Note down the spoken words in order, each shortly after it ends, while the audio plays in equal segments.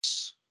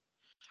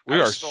We I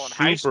are was still in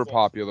high super school.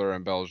 popular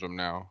in Belgium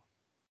now.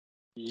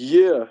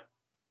 Yeah.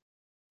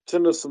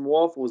 Send us some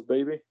waffles,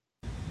 baby.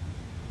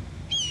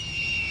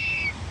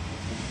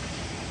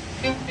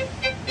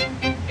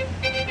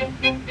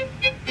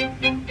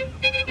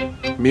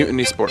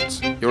 Mutiny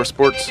Sports.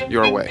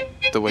 Your way,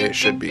 the way it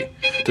should be.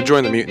 To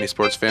join the Mutiny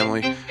Sports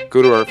family,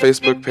 go to our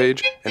Facebook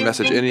page and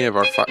message any of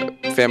our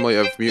family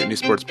of Mutiny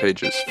Sports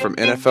pages. From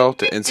NFL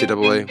to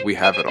NCAA, we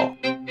have it all.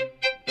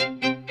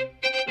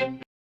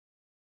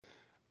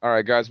 All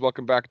right, guys,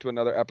 welcome back to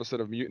another episode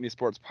of Mutiny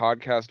Sports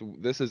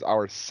Podcast. This is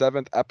our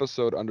 7th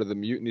episode under the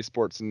Mutiny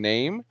Sports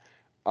name.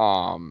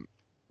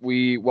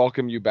 We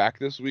welcome you back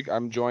this week.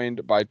 I'm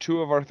joined by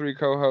 2 of our 3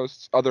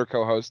 other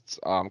co-hosts.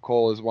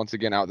 Cole is once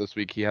again out this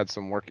week. He had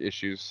some work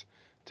issues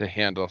to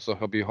handle, so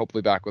he'll be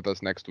hopefully back with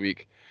us next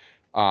week.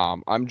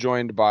 I'm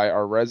joined by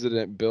our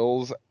resident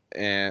Bills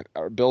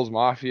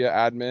Mafia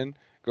admin.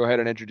 Go ahead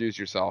and introduce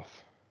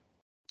yourself.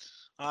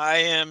 I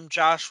am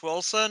Josh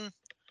Wilson,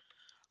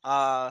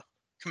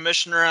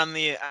 commissioner on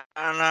the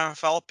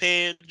NFL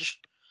page.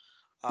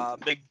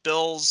 Big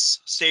Bills,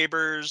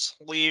 Sabres,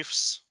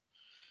 Leafs,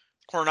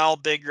 Cornell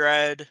Big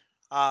Red.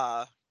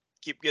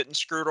 Keep getting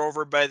screwed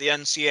over by the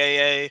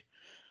NCAA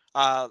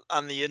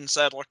on the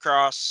inside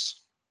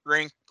lacrosse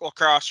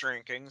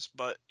rankings,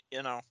 but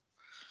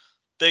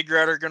Big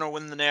Red are going to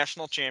win the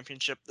national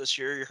championship this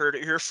year. You heard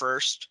it here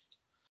first.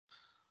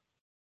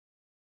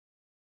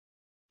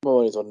 My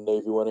money's on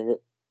Navy winning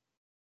it.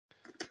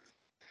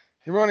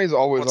 Your money's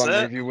always What's on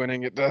that? Navy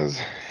winning. It does.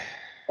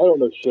 I don't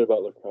know shit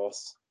about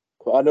lacrosse.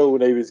 I know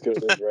Navy's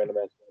good at random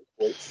ass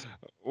sports.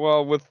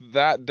 Well, with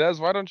that, Des,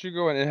 why don't you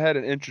go ahead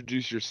and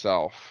introduce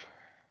yourself?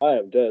 I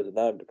am dead, and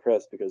I'm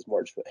depressed because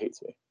March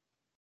hates me.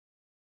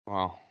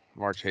 Well,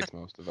 March hates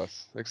most of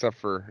us, except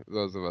for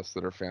those of us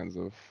that are fans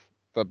of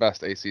the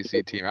best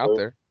ACC team out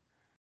there.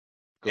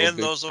 And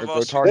those of go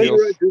us Tar Hey, Heels.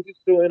 you're right. Duke is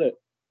still in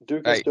it.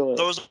 Duke is Hey, still in it.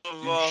 Those of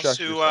You us shush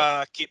who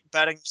yourself. keep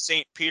betting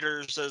St.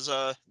 Peter's as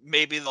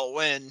maybe they'll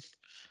win.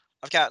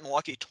 I've gotten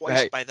lucky twice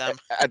Hey, by them.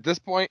 at this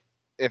point,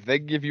 if they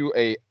give you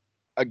a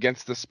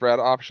against the spread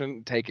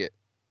option, take it.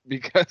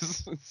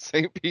 Because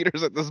St.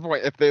 Peter's at this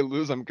point, if they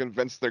lose, I'm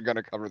convinced they're going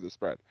to cover the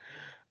spread.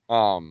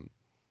 But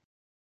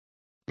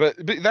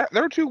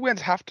their 2 wins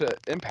have to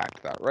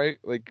impact that, right?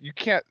 Like, you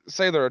can't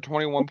say they're a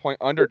 21-point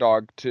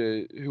underdog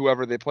to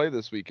whoever they play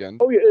this weekend.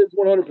 Oh yeah, it's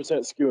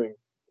 100% skewing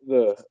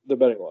the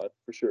betting line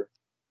for sure.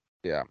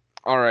 Yeah.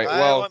 All right.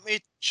 Well, let me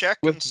check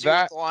with and see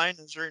that, what the line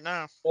is right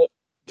now.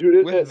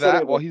 Dude, with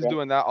that, while he's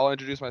doing that, I'll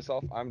introduce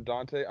myself. I'm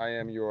Dante. I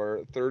am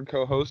your 3rd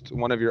co-host,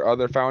 one of your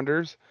other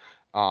founders.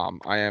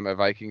 I am a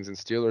Vikings and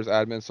Steelers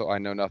admin, so I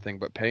know nothing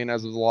but pain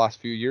as of the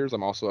last few years.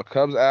 I'm also a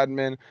Cubs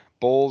admin,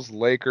 Bulls,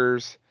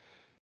 Lakers,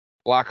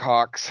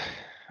 Blackhawks,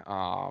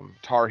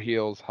 Tar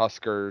Heels,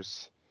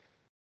 Huskers,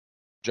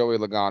 Joey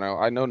Logano.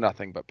 I know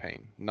nothing but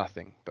pain.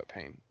 Nothing but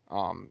pain.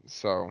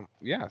 So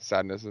yeah,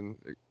 sadness and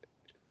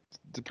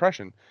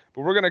depression.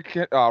 But we're gonna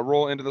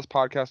roll into this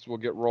podcast. We'll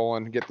get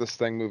rolling, get this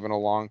thing moving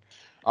along.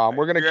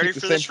 We're gonna keep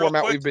the same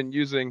format we've been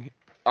using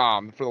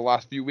for the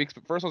last few weeks.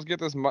 But first, let's get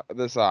this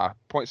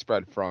point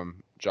spread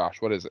from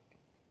Josh. What is it?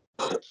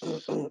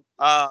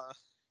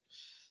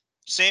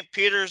 St.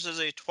 Peter's is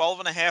a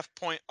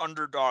 12.5-point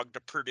underdog to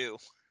Purdue.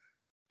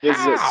 This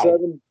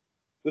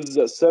is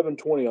at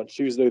 7:20 on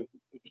Tuesday,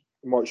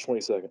 March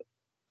 22nd.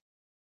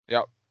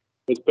 Yep.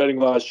 It's betting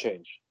lines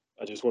change.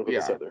 I just want to put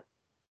this out there.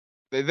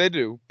 They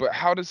do, but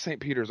how does St.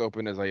 Peter's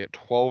open as a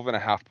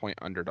 12.5-point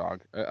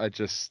underdog? I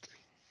just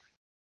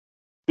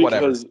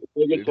because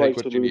Vegas likes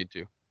what you need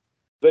to.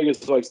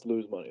 Vegas likes to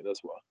lose money.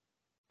 That's why.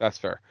 That's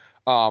fair.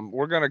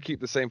 We're gonna keep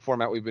the same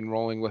format we've been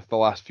rolling with the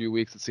last few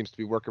weeks. It seems to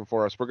be working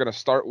for us. We're gonna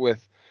start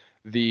with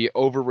the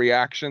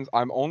overreactions.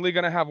 I'm only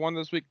gonna have one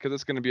this week because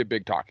it's gonna be a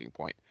big talking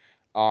point.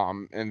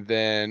 And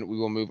then we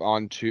will move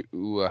on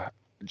to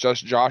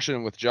Just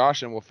Joshin with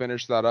Josh, and we'll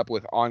finish that up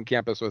with On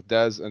Campus with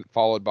Des, and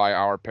followed by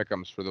our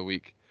pick'ems for the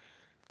week.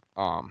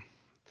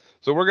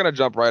 So we're gonna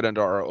jump right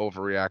into our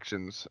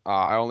overreactions.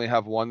 I only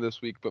have one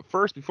this week, but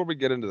first, before we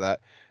get into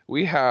that,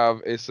 we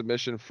have a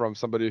submission from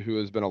somebody who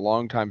has been a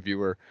longtime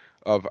viewer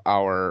of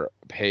our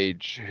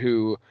page,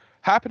 who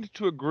happened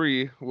to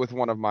agree with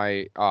one of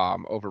my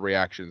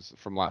overreactions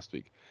from last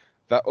week.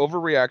 That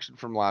overreaction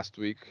from last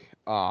week,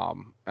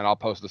 and I'll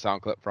post the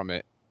sound clip from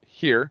it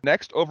here.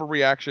 Next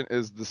overreaction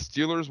is the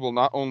Steelers will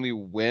not only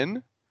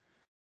win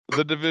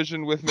the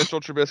division with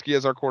Mitchell Trubisky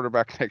as our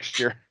quarterback next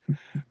year,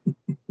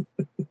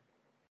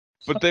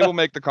 but they will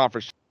make the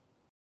conference.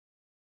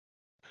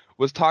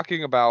 Was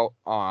talking about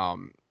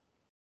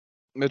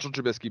Mitchell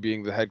Trubisky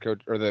being the head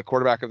coach or the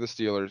quarterback of the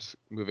Steelers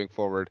moving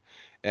forward,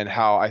 and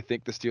how I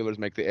think the Steelers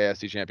make the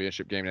AFC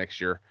Championship game next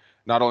year.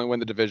 Not only win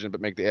the division,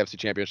 but make the AFC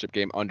Championship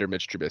game under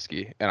Mitch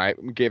Trubisky. And I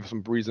gave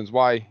some reasons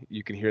why.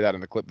 You can hear that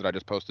in the clip that I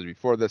just posted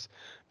before this.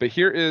 But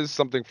here is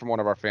something from one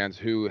of our fans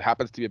who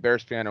happens to be a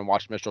Bears fan and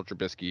watched Mitchell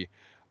Trubisky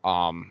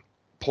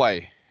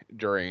play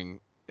during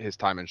his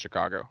time in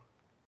Chicago.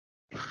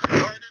 Pardon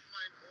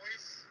my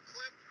voice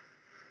clip,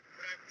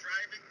 but I'm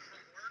driving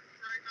from work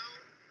right now.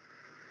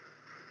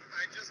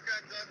 I just just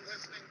got done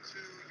listening to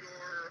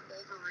your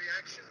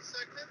overreaction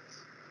segment,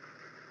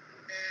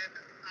 and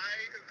I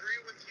agree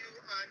with you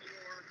on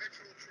your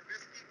Mitchell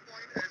Trubisky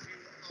point, as you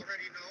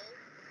already know.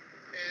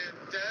 And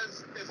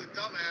Dez is a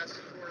dumbass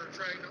for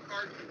trying to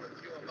argue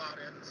with you about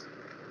it.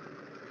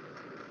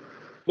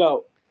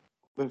 Now,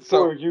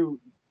 before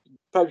you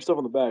pat yourself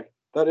on the back,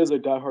 that is a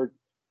diehard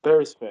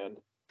Bears fan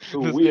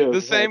who we have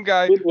the same had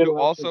guy many who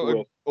interactions also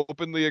with.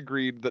 openly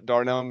agreed that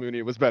Darnell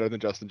Mooney was better than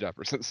Justin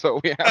Jefferson. So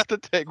we have to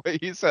take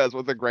what he says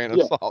with a grain of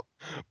Yeah. salt.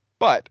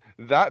 But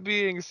that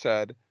being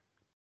said,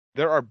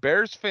 there are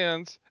Bears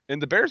fans,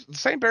 and the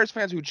same Bears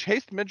fans who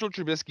chased Mitchell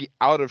Trubisky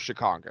out of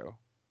Chicago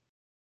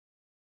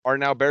are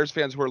now Bears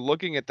fans who are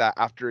looking at that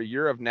after a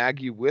year of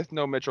Nagy with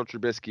no Mitchell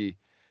Trubisky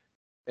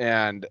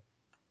and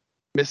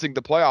missing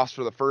the playoffs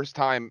for the first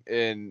time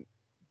in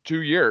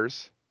 2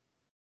 years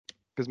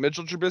because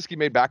Mitchell Trubisky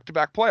made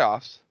back-to-back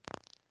playoffs.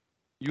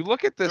 You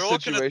look at this They're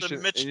looking at the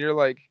situation Mitch. and you're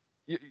like,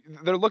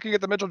 they're looking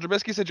at the Mitchell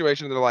Trubisky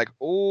situation and they're like,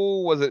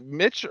 oh, was it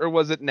Mitch or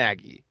was it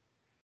Nagy?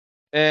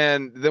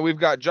 And then we've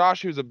got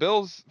Josh, who's a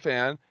Bills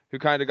fan, who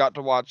kind of got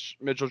to watch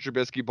Mitchell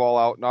Trubisky ball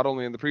out, not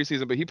only in the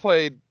preseason, but he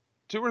played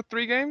 2 or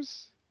 3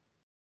 games.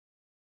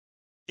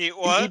 He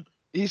what?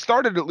 He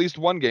started at least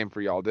 1 game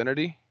for y'all, didn't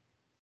he?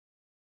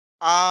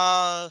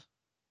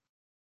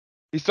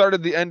 He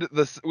started the end of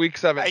the week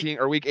 17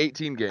 or week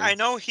 18 game. I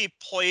know he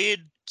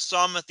played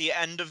some at the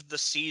end of the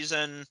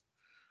season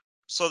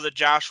so that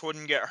Josh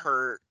wouldn't get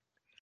hurt.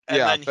 And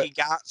Yeah, then he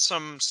got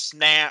some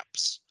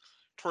snaps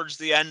towards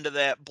the end of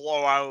that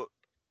blowout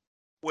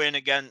win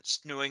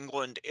against New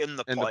England in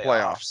the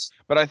playoffs.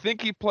 But I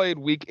think he played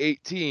week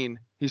 18.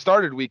 He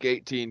started week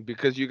 18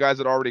 because you guys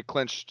had already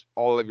clinched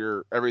all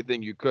of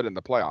everything you could in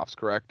the playoffs,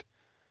 correct?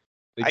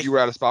 Like you were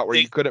at a spot where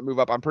you couldn't move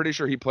up. I'm pretty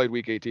sure he played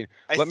week 18.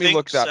 Let me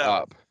look that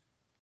up.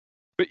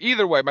 But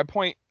either way, my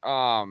point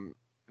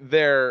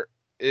there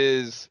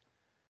is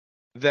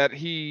that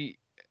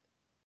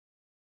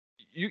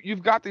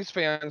you've got these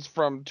fans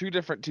from 2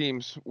 different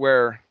teams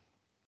where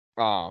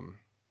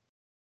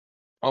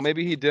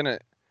maybe he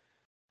didn't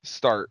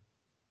start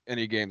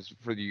any games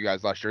for you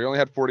guys last year. He only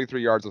had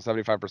 43 yards and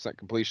 75%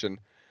 completion.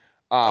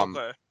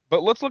 Okay.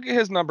 But let's look at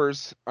his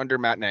numbers under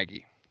Matt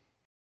Nagy.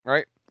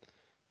 Right?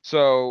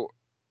 So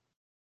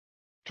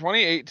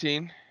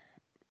 2018,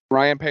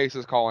 Ryan Pace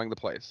is calling the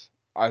plays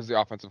as the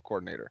offensive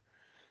coordinator.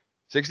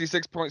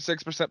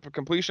 66.6%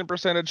 completion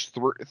percentage,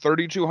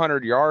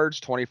 3,200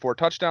 yards, 24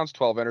 touchdowns,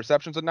 12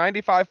 interceptions, a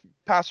 95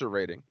 passer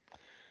rating.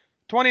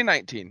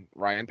 2019,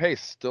 Ryan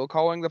Pace still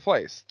calling the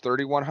plays.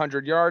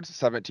 3,100 yards,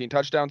 17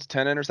 touchdowns,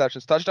 10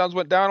 interceptions. Touchdowns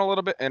went down a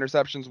little bit.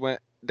 Interceptions went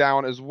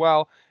down as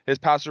well. His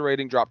passer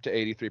rating dropped to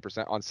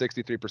 83% on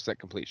 63%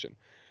 completion.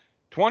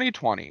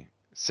 2020,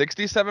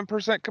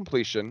 67%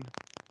 completion,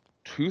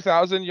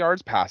 2,000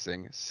 yards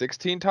passing,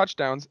 16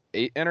 touchdowns,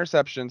 8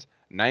 interceptions,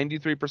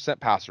 93%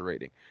 passer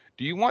rating.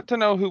 Do you want to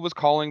know who was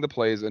calling the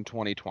plays in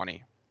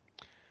 2020?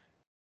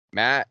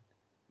 Matt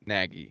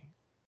Nagy.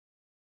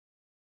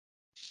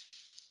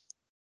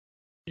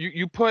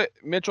 You put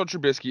Mitchell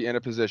Trubisky in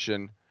a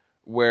position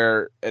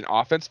where an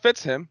offense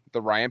fits him,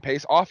 the Ryan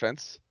Pace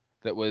offense,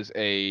 that was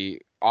a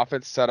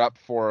offense set up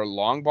for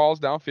long balls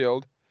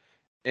downfield,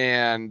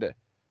 and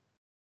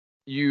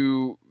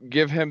you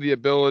give him the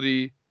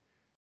ability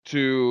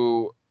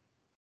to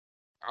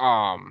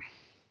kind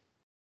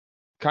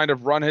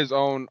of run his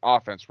own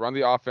offense, run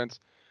the offense,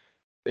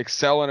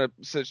 excel in a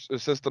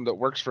system that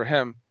works for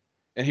him,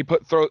 and he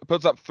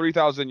puts up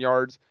 3,000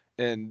 yards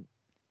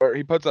or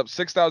he puts up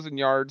 6,000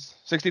 yards,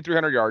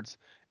 6,300 yards,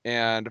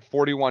 and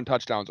 41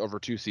 touchdowns over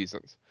 2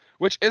 seasons,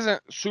 which isn't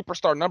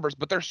superstar numbers,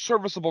 but they're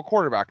serviceable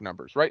quarterback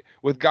numbers, right?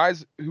 With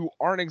guys who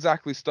aren't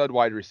exactly stud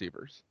wide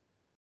receivers.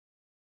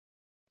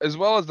 As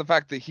well as the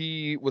fact that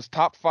he was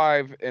top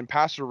 5 in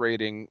passer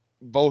rating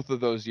both of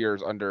those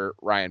years under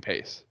Ryan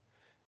Pace.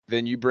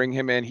 Then you bring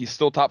him in. He's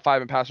still top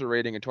 5 in passer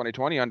rating in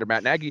 2020 under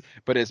Matt Nagy,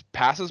 but his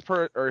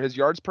his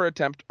yards per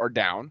attempt are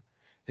down.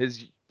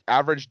 His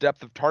average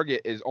depth of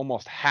target is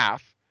almost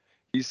half.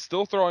 He's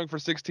still throwing for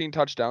 16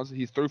 touchdowns.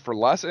 He threw for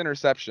less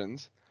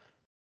interceptions,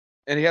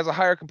 and he has a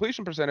higher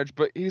completion percentage,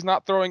 but he's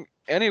not throwing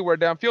anywhere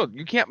downfield.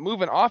 You can't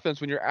move an offense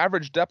when your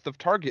average depth of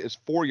target is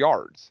 4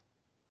 yards.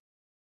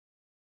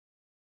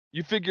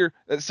 You figure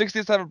that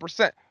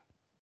 67%,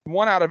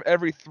 1 out of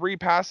every 3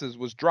 passes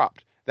was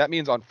dropped. That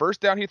means on first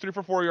down, he threw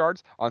for 4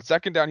 yards. On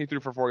second down, he threw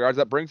for 4 yards.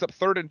 That brings up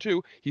 3rd and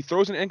 2. He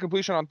throws an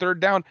incompletion on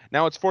 3rd down.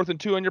 Now it's 4th and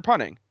 2 and you're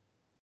punting.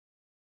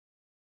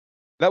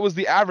 That was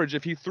the average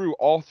if he threw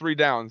all 3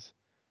 downs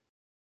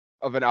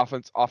of an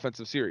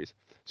offensive series.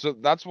 So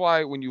that's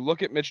why when you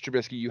look at Mitch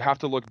Trubisky, you have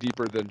to look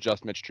deeper than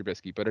just Mitch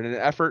Trubisky. But in an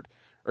effort,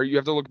 or you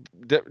have to look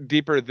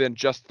deeper than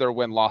just their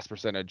win-loss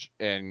percentage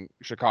in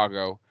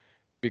Chicago,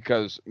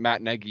 because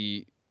Matt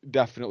Nagy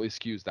definitely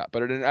skews that.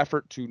 But in an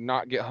effort to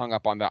not get hung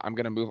up on that, I'm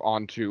going to move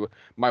on to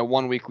my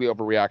 1 weekly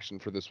overreaction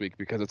for this week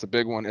because it's a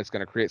big one. It's going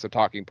to create some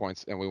talking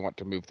points, and we want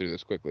to move through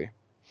this quickly.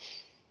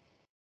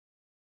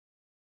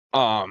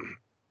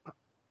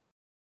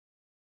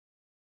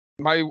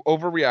 My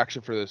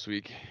overreaction for this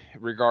week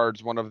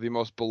regards one of the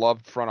most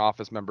beloved front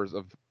office members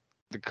of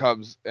the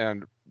Cubs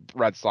and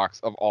Red Sox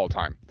of all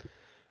time.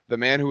 The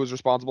man who was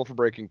responsible for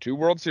breaking 2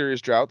 World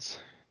Series droughts,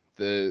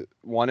 the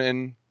one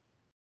in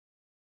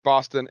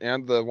Boston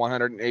and the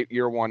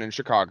 108-year one in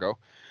Chicago.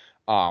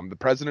 The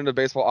president of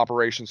baseball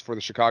operations for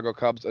the Chicago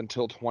Cubs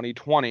until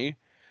 2020,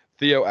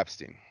 Theo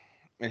Epstein.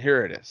 And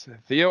here it is.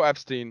 Theo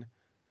Epstein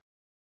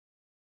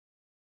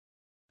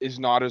is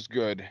not as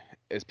good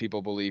as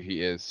people believe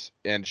he is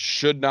and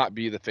should not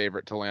be the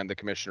favorite to land the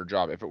commissioner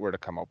job if it were to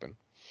come open.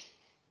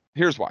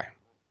 Here's why.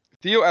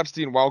 Theo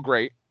Epstein, while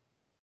great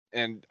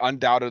and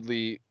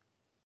undoubtedly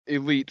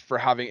elite for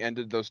having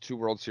ended those 2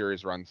 World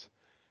Series runs,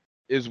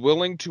 is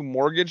willing to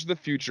mortgage the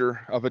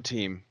future of a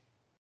team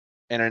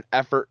in an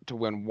effort to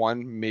win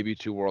 1, maybe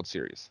 2 World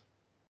Series.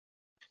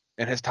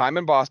 In his time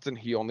in Boston,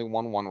 he only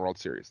won 1 World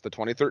Series. The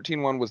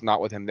 2013 one was not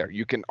with him there.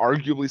 You can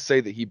arguably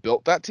say that he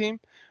built that team,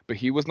 but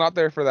he was not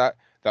there for that.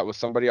 That was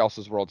somebody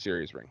else's World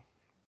Series ring.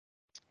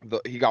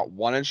 He got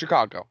 1 in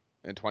Chicago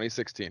in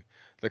 2016.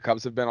 The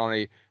Cubs have been on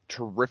a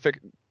terrific,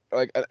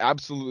 like an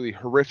absolutely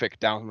horrific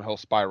downhill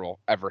spiral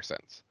ever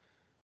since.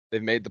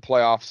 They've made the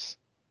playoffs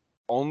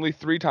only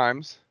 3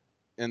 times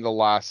in the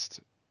last,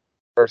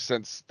 or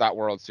since that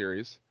World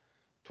Series,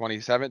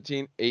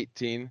 2017,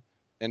 18,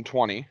 and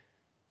 20.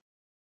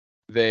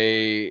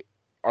 They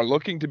are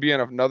looking to be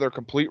in another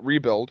complete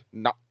rebuild,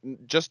 not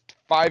just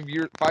 5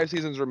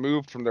 seasons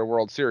removed from their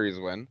World Series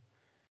win.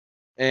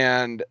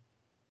 And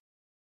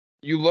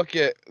you look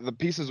at the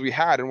pieces we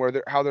had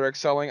and how they're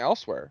excelling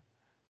elsewhere.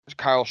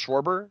 Kyle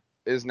Schwarber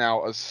is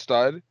now a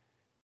stud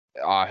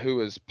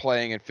who is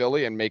playing in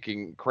Philly and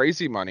making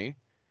crazy money.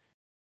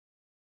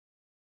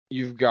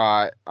 You've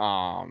got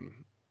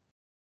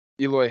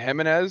Eloy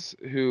Jimenez,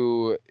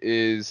 who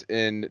is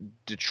in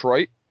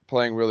Detroit,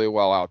 playing really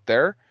well out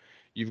there.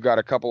 You've got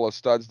a couple of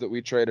studs that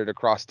we traded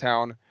across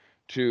town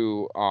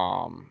to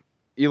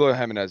Eloy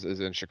Jimenez is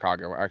in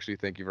Chicago. Actually,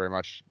 thank you very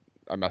much.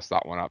 I messed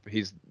that one up.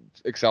 He's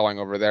excelling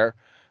over there.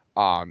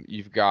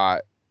 You've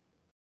got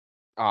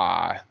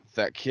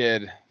that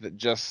kid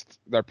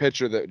their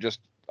pitcher that just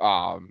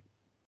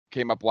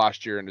came up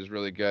last year and is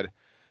really good.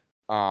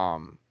 I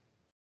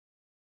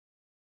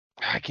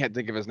can't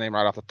think of his name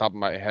right off the top of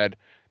my head,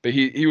 but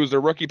he was a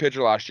rookie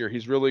pitcher last year.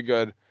 He's really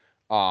good.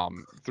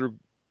 Through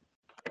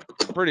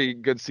pretty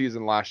good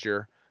season last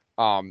year.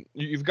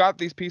 You've got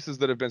these pieces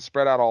that have been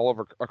spread out all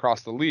over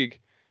across the league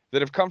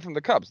that have come from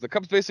the Cubs. The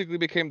Cubs basically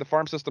became the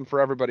farm system for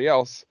everybody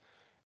else,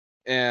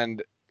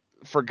 and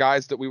for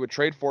guys that we would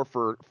trade for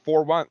 4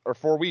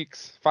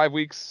 weeks, 5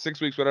 weeks,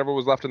 6 weeks, whatever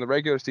was left in the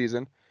regular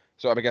season.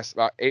 So I guess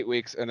about 8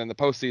 weeks, and then the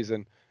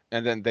postseason,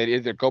 and then they'd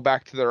either go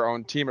back to their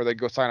own team or they'd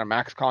go sign a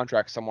max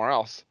contract somewhere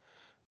else.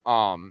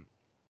 I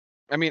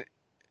mean,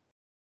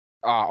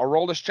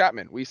 Aroldis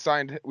Chapman, we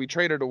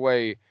traded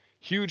away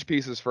huge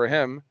pieces for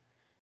him.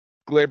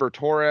 Gleyber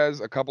Torres,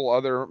 a couple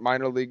other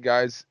minor league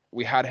guys.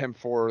 We had him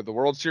for the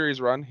World Series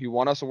run. He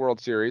won us a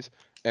World Series,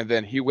 and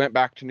then he went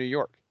back to New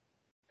York.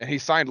 And he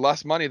signed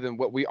less money than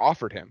what we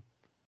offered him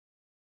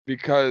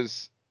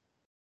because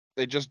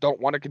they just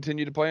don't want to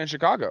continue to play in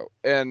Chicago.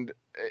 And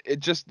it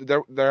just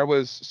there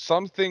was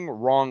something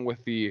wrong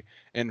with the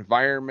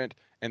environment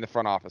in the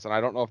front office. And I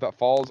don't know if that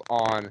falls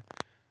on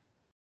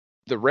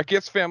the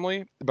Ricketts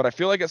family, but I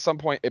feel like at some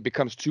point it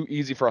becomes too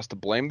easy for us to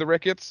blame the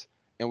Ricketts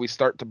and we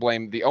start to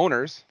blame the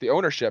owners, the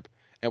ownership,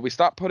 and we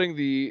stop putting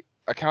the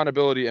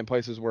accountability in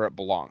places where it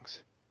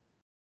belongs.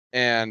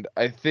 And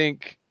I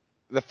think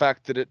the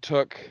fact that it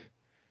took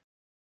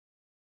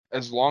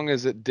as long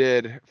as it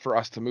did for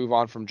us to move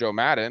on from Joe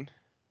Madden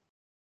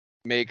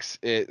makes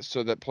it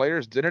so that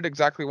players didn't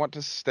exactly want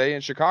to stay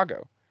in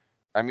Chicago.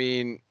 I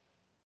mean,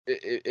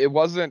 it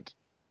wasn't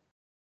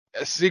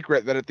a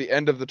secret that at the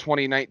end of the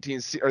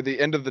 2019 or the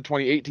end of the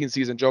 2018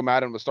 season, Joe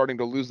Madden was starting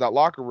to lose that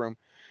locker room,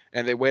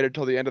 and they waited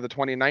till the end of the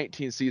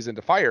 2019 season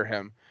to fire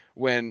him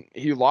when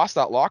he lost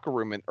that locker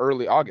room in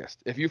early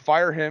August. If you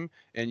fire him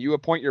and you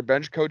appoint your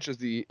bench coach as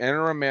the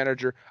interim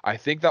manager, I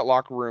think that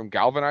locker room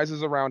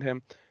galvanizes around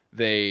him.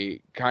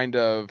 They kind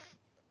of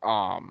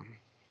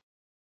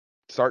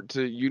start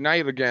to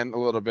unite again a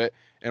little bit,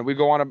 and we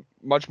go on a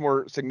much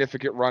more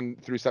significant run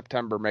through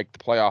September, make the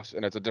playoffs,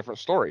 and it's a different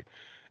story.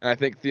 And I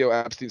think Theo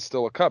Epstein's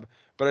still a Cub.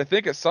 But I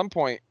think at some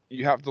point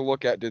you have to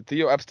look at, did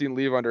Theo Epstein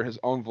leave under his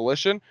own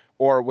volition,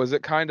 or was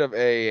it kind of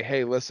a,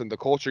 hey, listen, the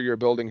culture you're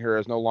building here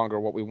is no longer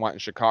what we want in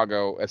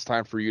Chicago. It's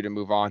time for you to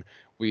move on.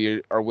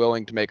 We are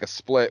willing to make a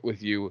split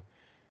with you,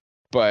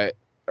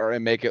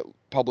 and make it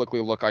publicly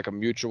look like a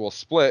mutual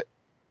split.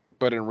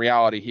 But in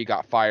reality, he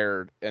got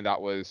fired, and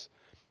that was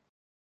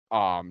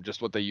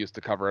just what they used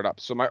to cover it up.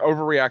 So my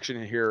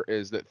overreaction here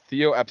is that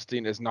Theo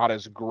Epstein is not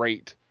as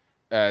great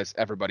as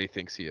everybody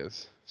thinks he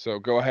is. So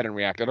go ahead and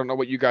react. I don't know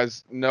what you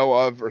guys know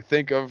of or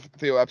think of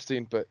Theo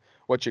Epstein, but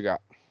what you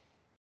got?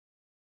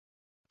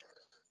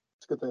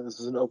 It's a good thing this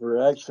is an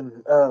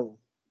overreaction.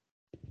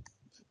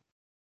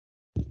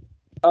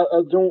 I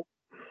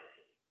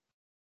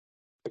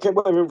can't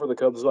blame him for the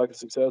Cubs' lack of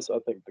success. I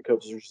think the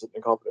Cubs are just an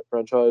incompetent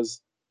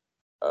franchise.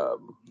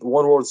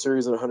 One World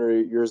Series in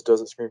 108 years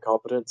doesn't scream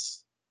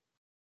competence.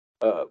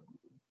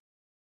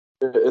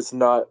 It's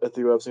not a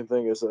Theo Epstein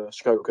thing. It's a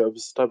Chicago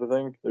Cubs type of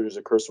thing. They're just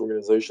a cursed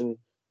organization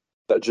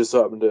that just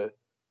happened to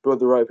build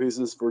the right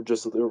pieces for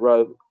just the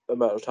right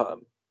amount of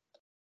time.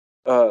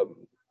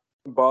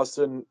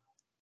 Boston,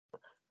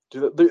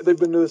 dude, they've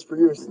been doing this for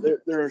years.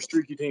 They're a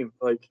streaky team.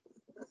 Like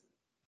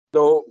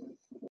they'll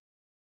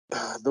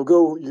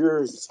go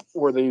years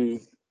where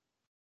they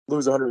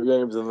lose 100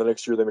 games, and the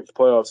next year they make the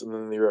playoffs, and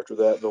then the year after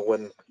that they'll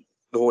win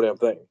the whole damn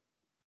thing.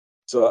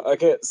 So I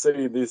can't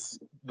say this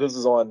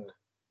is on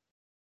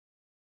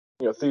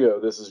Theo.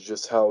 This is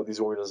just how these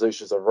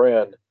organizations have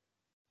ran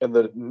in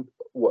the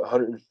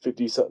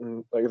 150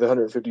 something, like the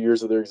 150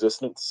 years of their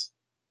existence.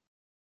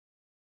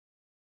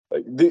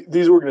 Like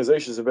these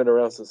organizations have been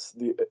around since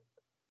the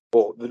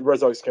Red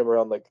Sox came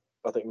around like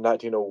I think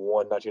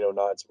 1901,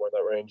 1909, somewhere in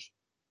that range.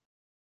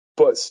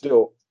 But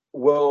still,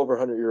 well over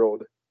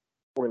 100-year-old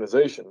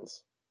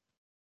organizations,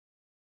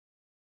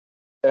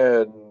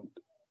 and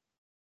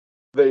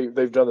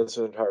they've done this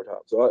the entire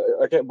time. So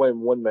I can't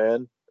blame one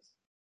man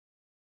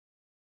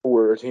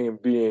for a team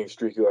being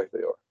streaky like they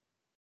are.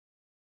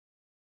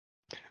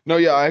 No,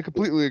 yeah, I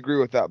completely agree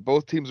with that.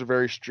 Both teams are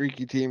very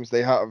streaky teams.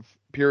 They have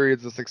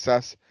periods of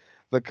success.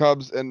 The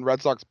Cubs and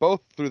Red Sox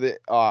both through the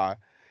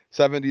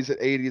 70s and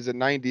 80s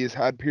and 90s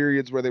had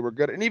periods where they were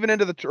good, and even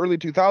into the early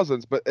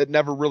 2000s, but it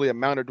never really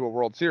amounted to a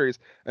World Series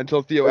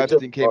until Theo Except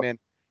Epstein came in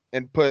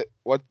and put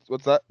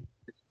what's that?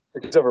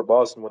 Except for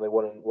Boston when they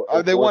won in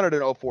what, They 04? won it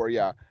in 04,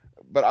 yeah.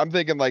 But I'm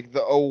thinking like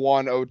the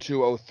 01,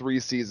 02, 03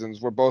 seasons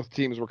where both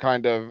teams were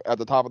kind of at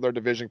the top of their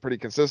division pretty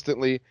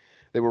consistently.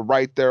 They were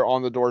right there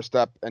on the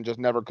doorstep and just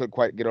never could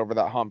quite get over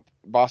that hump.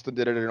 Boston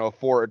did it in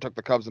 04. It took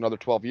the Cubs another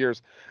 12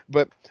 years.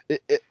 But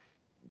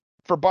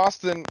for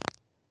Boston,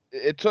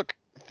 it took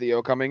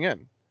Theo coming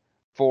in.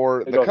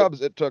 For the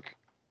Cubs, it took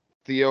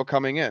Theo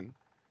coming in.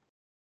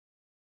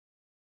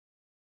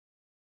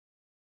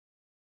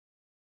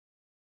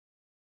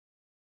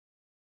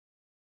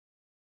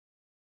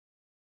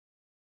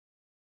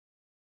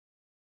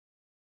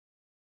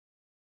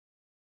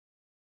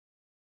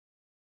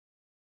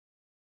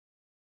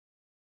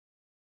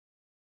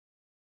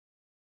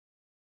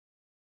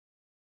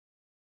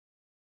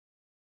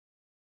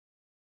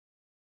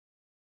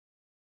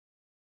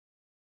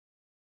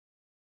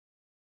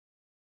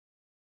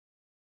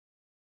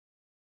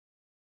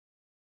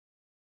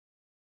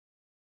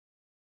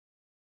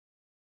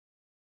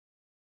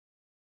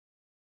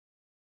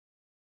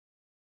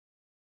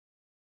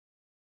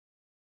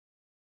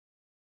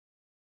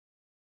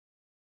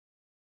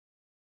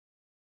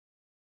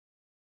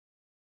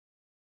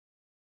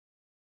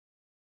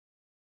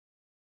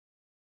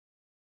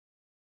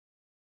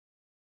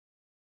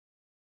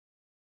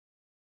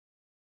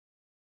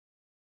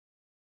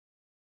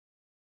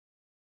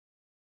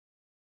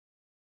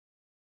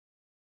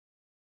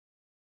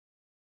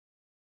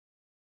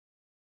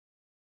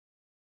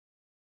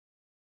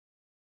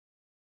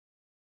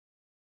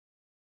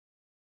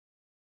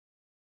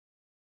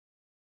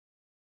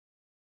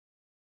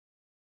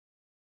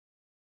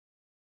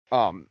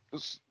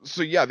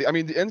 So yeah, I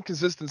mean, the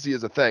inconsistency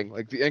is a thing.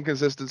 Like the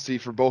inconsistency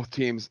for both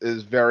teams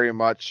is very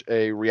much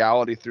a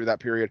reality through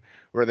that period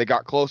where they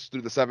got close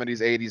through the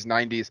 70s, 80s,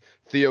 90s.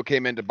 Theo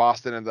came into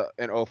Boston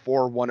in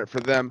 04, won it for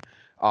them.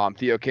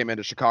 Theo came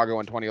into Chicago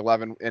in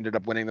 2011, ended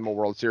up winning them a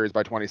World Series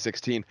by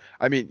 2016.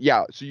 I mean,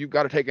 yeah, so you've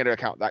got to take into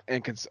account that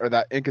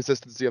that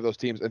inconsistency of those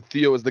teams, and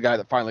Theo is the guy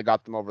that finally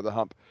got them over the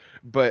hump.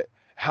 But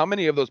how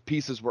many of those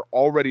pieces were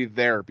already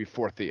there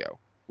before Theo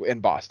in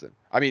Boston?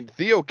 I mean,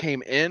 Theo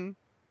came in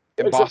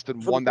and Except Boston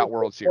for the won that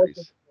World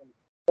Series.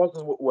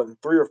 Boston's what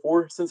 3 or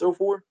 4 since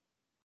 04?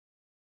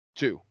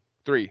 2,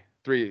 3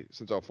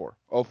 since 04.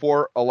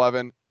 04,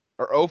 11,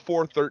 or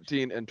 04,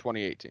 13, and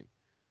 2018.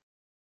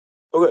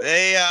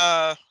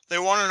 Okay. They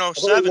won in I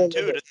thought they 07 won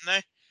too, the, didn't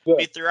they? yeah,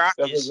 Beat the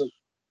Rockies.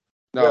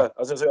 No. yeah, I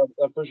was gonna say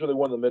I'm pretty sure they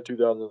won the mid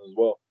 2000s as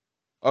well.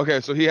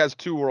 Okay, so he has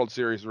 2 World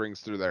Series rings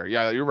through there.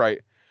 Yeah, you're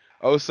right.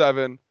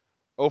 07,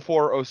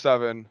 04,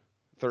 07,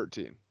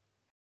 13.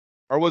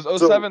 Or was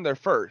 07 their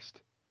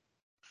first?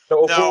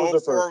 No, 04 was No, their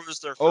 04 first. was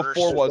their 04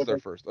 first. was their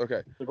first.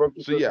 Okay. They broke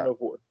the So first yeah. in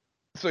 04.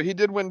 So he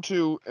did win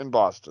 2 in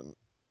Boston.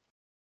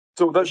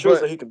 So that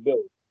shows that he can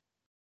build.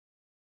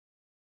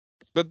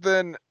 But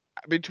then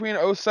between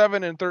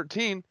 07 and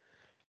 13,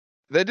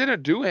 they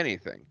didn't do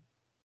anything.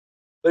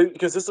 They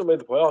consistently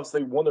made the playoffs.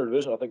 They won their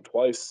division, I think,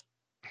 twice.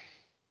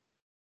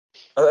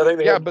 I think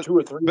they had 2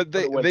 or 3. But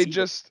they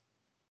just,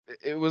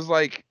 it was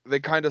like they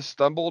kind of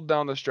stumbled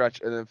down the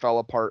stretch and then fell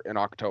apart in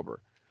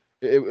October.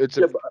 It's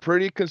a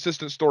pretty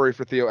consistent story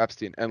for Theo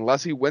Epstein.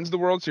 Unless he wins the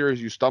World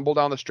Series, you stumble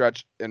down the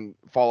stretch and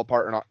fall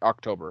apart in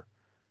October.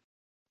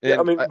 And yeah,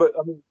 I mean,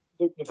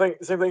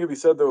 same thing could be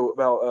said though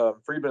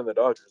about Friedman and the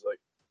Dodgers. Like,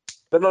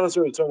 they're not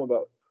necessarily talking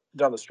about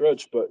down the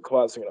stretch, but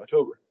collapsing in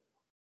October.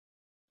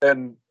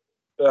 And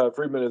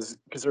Friedman is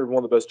considered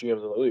one of the best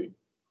GMs in the league.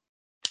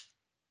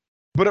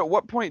 But at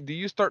what point do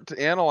you start to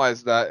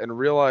analyze that and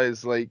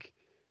realize, like,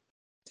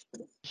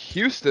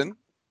 Houston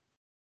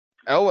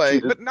LA,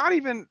 cheated. but not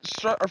even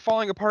are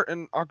falling apart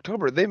in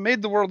October. They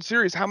made the World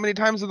Series how many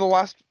times in the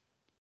last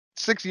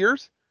 6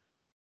 years?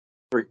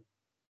 3.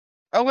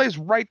 LA's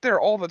right there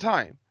all the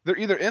time. They're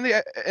either in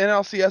the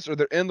NLCS or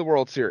they're in the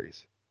World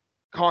Series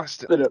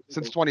constantly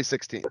since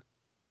 2016.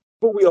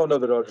 But we all know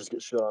the Dodgers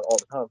get shit on all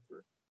the time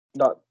for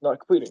not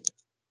completing.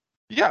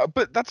 Yeah,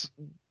 but that's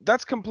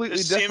completely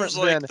It different seems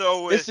like than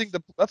though with missing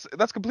the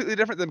that's completely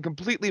different than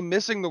completely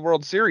missing the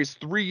World Series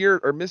 3 years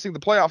or missing the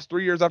playoffs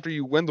 3 years after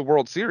you win the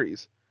World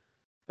Series.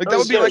 Like that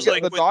would be like seems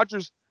like the with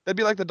Dodgers. That'd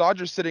be like the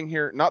Dodgers sitting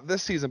here, not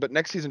this season, but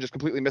next season, just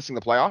completely missing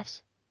the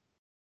playoffs.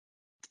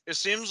 it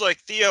seems like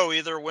Theo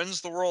either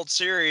wins the World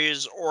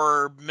Series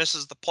or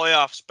misses the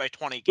playoffs by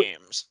 20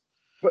 games.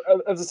 But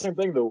as the same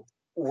thing though,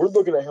 we're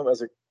looking at him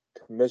as a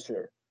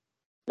commissioner,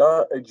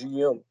 not a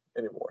GM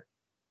anymore.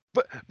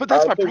 But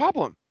that's I my think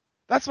problem.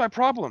 That's my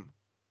problem.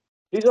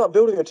 he's not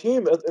building a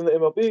team in the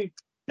MLB.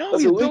 No,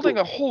 That's he's illegal. building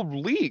a whole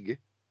league.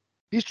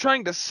 He's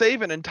trying to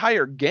save an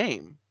entire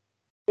game.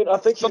 And I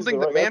think he's Something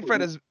the that right guy.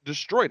 Manfred has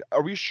destroyed.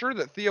 Are we sure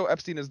that Theo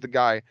Epstein is the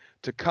guy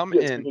to come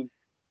Yes, in because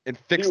and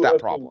fix Theo that Epstein-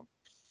 problem?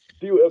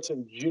 Theo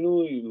Epstein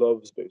genuinely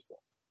loves baseball.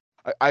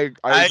 I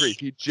agree.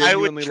 He I would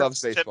genuinely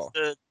loves trust him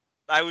baseball.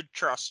 I would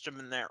trust him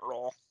in that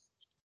role.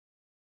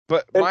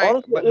 But And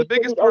honestly, the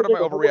biggest part of my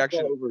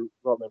overreaction, over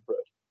Rob Manfred.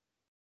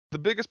 the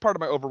biggest part of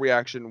my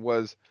overreaction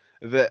was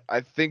that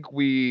I think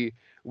we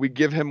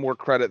give him more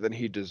credit than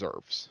he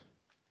deserves.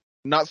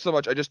 Not so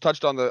much. I just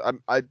touched on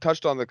I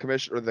touched on the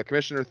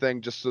commissioner thing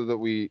just so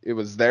that it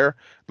was there.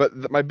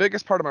 But my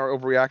biggest part of my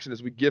overreaction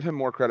is we give him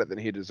more credit than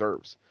he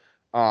deserves.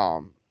 I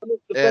mean,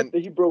 the And fact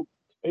that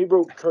he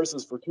broke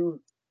curses for 2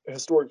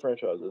 historic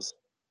franchises.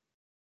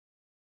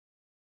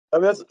 I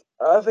mean,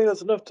 I think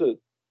that's enough to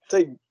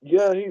say,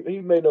 yeah, he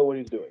may know what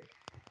he's doing.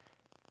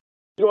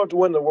 You don't have to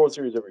win the World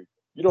Series every year.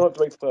 You don't have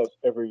to make the playoffs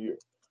every year.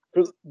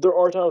 Because there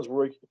are times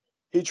where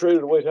he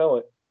traded away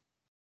talent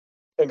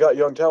and got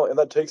young talent, and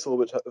that takes a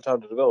little bit of time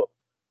to develop.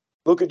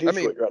 Look at I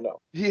Detroit mean, right now.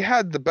 he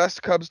had the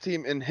best Cubs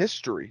team in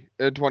history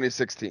in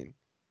 2016.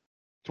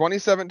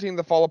 2017,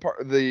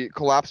 the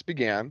collapse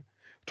began.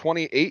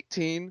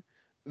 2018,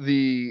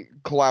 the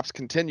collapse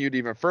continued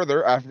even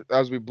further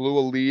as we blew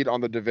a lead on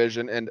the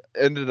division and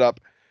ended up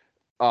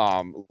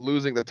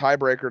losing the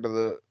tiebreaker to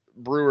the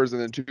Brewers,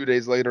 and then 2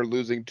 days later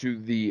losing to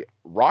the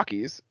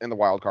Rockies in the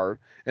wild card.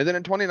 And then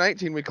in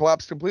 2019, we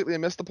collapsed completely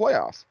and missed the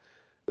playoffs.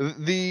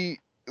 The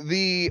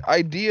the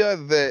idea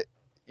that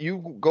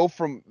you go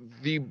from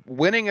the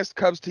winningest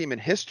Cubs team in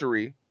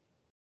history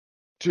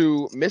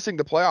to missing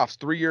the playoffs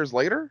 3 years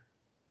later.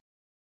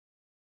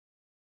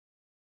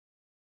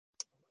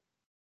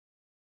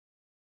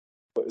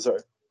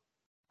 Sorry,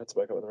 that's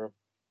back up in the room.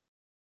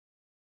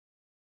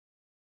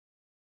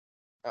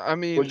 I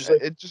mean, What'd you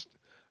say? it just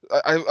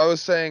I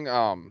was saying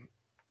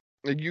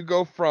you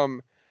go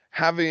from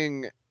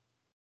having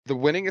the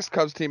winningest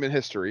Cubs team in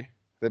history.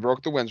 They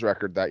broke the wins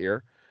record that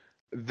year.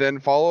 Then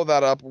follow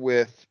that up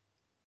with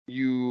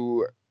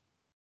you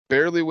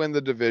barely win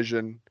the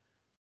division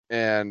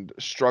and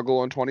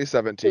struggle in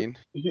 2017,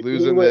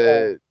 losing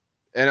the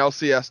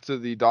NLCS to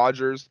the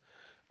Dodgers.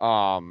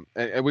 And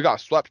we got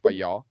swept by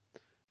y'all.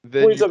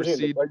 Then you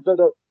 2017, proceed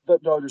like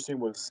that Dodgers team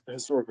was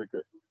historically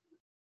good.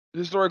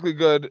 historically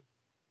good,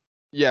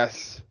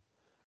 yes,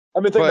 I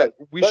mean, think about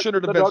but it. we That,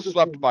 shouldn't have that been Dodgers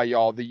swept team, by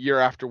y'all the year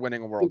after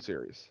winning a World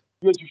Series.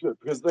 yes, you should.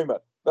 Because think about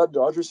it. That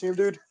Dodgers team,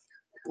 dude.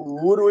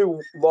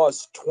 Literally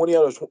lost 20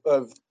 out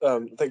of I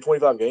think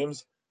 25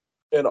 games,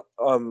 and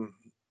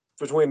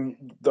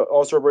between the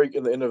All Star break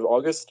and the end of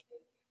August,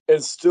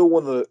 and still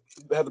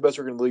had the best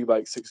record in the league by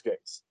like 6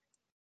 games.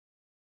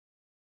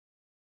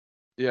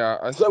 Yeah,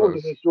 I So that was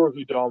suppose. a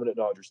historically dominant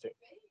Dodgers team.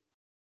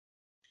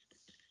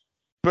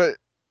 But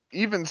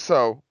even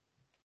so,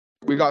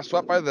 we got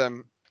swept by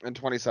them in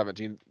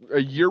 2017, a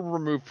year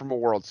removed from a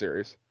World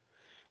Series.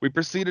 We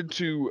proceeded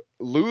to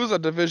lose a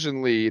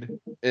division lead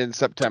in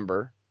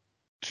September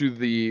to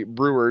the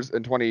Brewers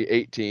in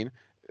 2018.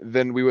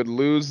 Then we would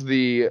lose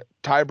the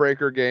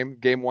tiebreaker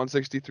game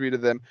 163 to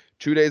them.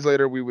 2 days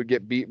later, we would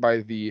get beat by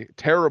the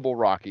terrible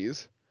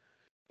Rockies.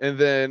 And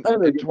then And they in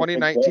get the big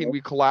 2019, ball.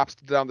 we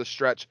collapsed down the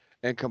stretch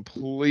and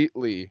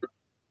completely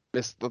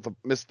missed the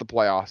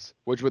playoffs,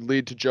 which would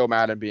lead to Joe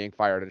Madden being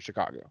fired in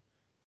Chicago.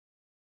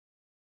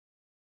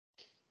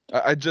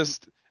 I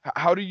just,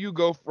 how do you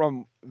go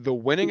from the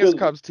winningest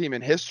Cubs team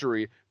in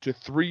history to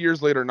 3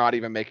 years later not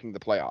even making the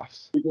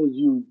playoffs? Because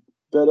you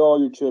bet all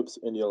your chips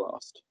and you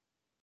lost.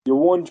 You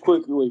won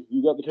quickly.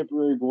 You got the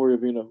temporary glory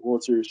of being a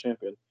World Series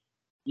champion.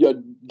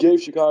 You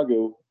gave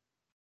Chicago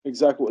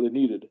exactly what they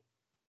needed.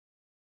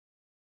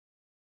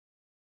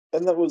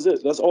 And that was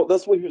it. That's all.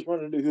 That's what he was trying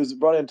to do. He was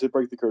brought in to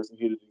break the curse, and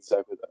he did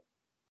exactly that.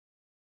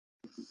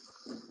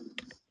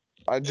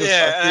 I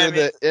fear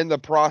that in the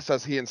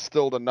process he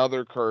instilled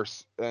another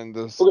curse, and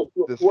this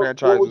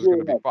franchise is going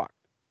to be fucked.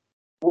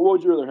 What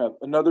would you rather have?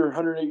 Another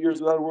 108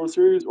 years without a World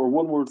Series, or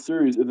one World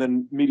Series and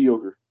then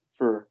mediocre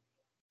for,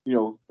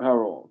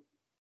 however long?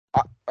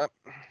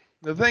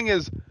 The thing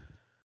is,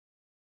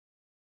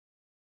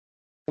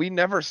 we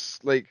never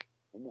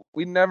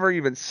we never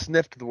even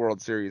sniffed the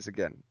World Series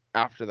again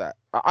after that.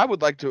 I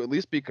would like to at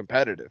least be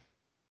competitive.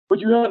 But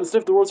you haven't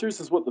sniffed the World Series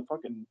since what, the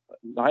fucking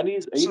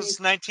 90s, 80s? Since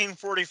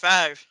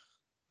 1945.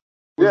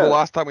 Was the Yeah.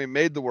 last time we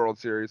made the World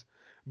Series,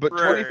 but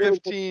Right.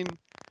 2015,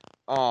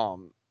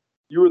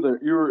 You were there.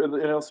 You were in the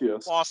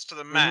NLCS. Lost to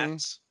the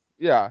Mets.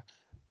 yeah,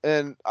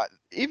 and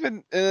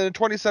even in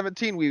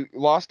 2017 we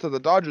lost to the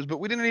Dodgers, but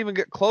we didn't even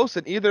get close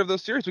in either of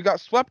those series. We got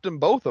swept in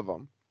both of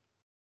them.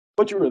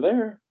 But you were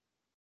there.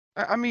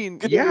 I mean,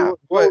 Good thing you yeah, weren't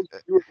but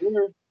close. You were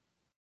there.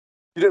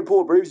 You didn't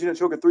pull a Braves. You didn't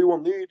choke a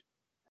 3-1 lead.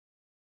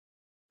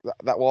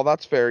 well,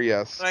 that's fair.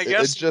 Yes, And I it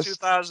guess in just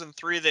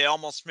 2003 they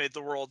almost made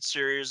the World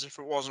Series if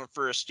it wasn't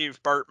for a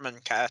Steve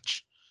Bartman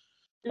catch.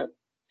 Yeah.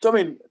 So, I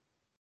mean,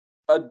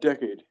 a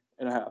decade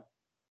and a half.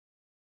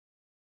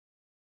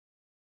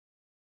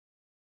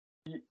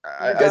 You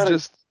I gotta,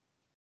 just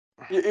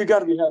you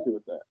gotta be happy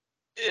with that.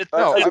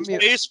 No, I It's mean-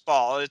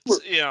 baseball. It's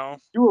you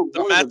were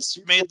the one of Mets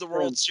few made the fans-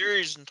 World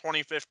Series in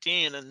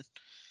 2015 and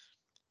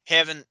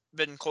haven't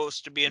been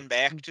close to being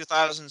back.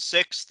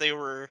 2006 they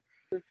were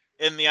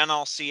in the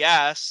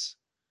NLCS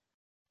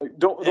Like,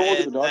 don't look at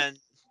the and Dodgers. then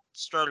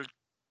started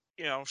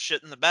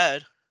shit in the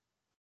bed.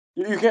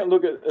 You can't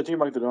look at a team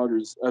like the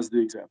Dodgers as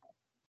the example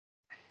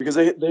because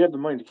they have the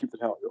money to keep the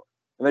talent going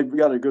and they've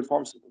got a good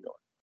farm system going.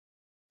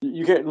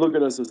 You can't look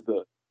at us as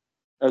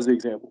the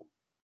example.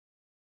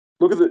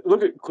 Look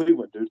at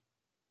Cleveland, dude.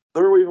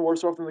 They're even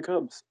worse off than the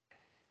Cubs.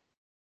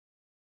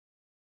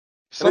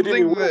 And they didn't something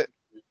even win. that.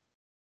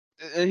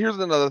 And here's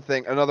another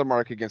thing, another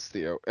mark against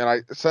Theo. And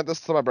I sent this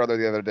to my brother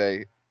the other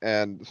day,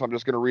 and so I'm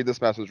just going to read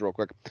this message real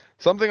quick.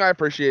 Something I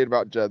appreciate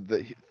about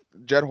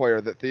Jed Hoyer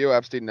that Theo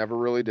Epstein never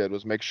really did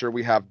was make sure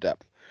we have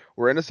depth.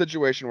 We're in a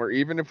situation where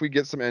even if we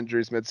get some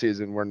injuries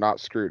midseason, we're not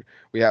screwed.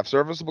 We have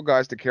serviceable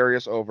guys to carry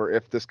us over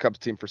if this Cubs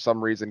team for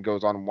some reason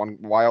goes on one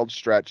wild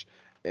stretch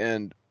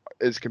and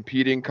is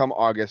competing come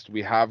August.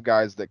 We have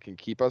guys that can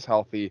keep us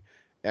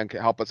and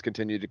can help us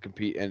continue to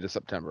compete into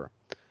September.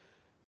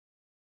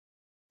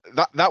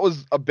 That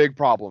was a big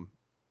problem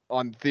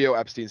on Theo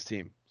Epstein's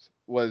team,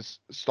 was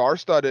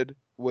star-studded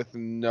with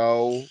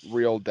no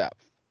real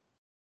depth.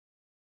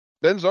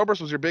 Ben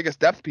Zobrist was your biggest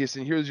depth piece,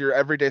 and he was your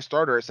everyday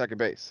starter at second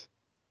base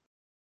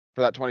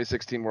for that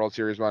 2016 World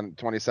Series run,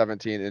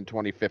 2017 and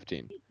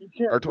 2015. You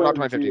can't Or not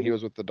blame 2015. Theo. He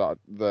was with the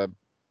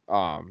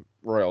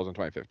Royals in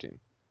 2015.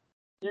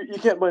 You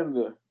can't blame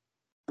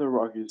the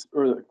Rockies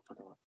or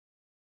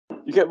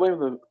you can't blame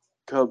the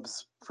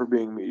Cubs for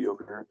being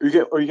mediocre. You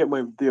can't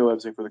blame Theo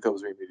Epstein for the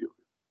Cubs being mediocre.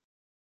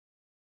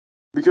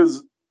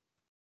 Because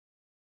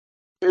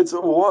it's a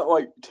lot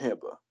like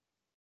Tampa,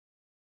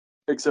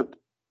 except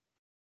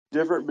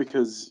different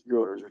because your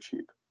owners are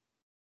cheap.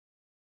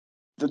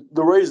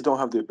 The Rays don't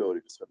have the ability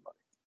to spend money.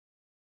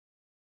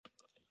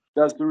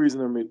 That's the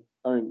reason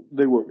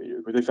they were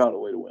mediocre. They found a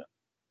way to win.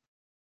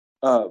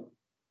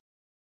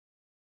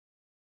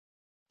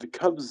 The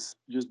Cubs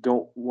just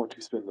don't want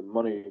to spend the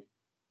money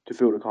to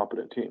field a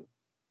competent team.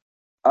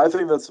 I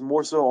think that's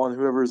more so on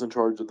whoever is in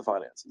charge of the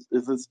finances.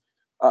 If it's,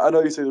 I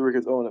know you say the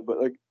Ricketts own it,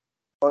 but like,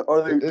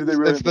 are they? Do they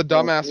really? It's the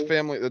dumbass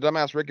family, the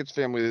dumbass Ricketts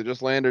family that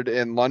just landed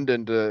in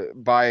London to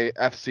buy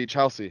FC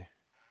Chelsea.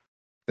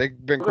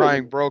 They've been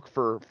crying broke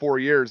for 4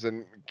 years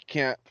and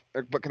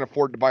but can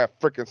afford to buy a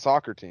freaking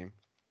soccer team.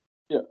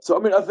 Yeah. So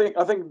I mean, I think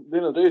at the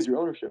end of the day is your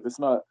ownership. It's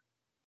not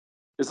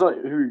who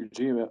your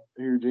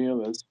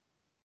GM is.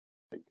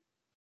 Like,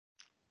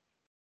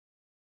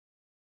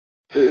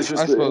 it's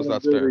just I suppose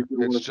that's fair.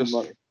 It's just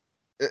money.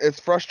 it's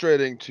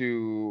frustrating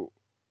to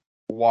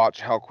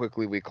watch how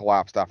quickly we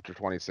collapsed after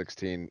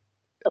 2016.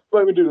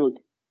 But I mean, dude,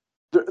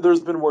 look, there's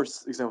been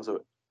worse examples of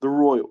it. The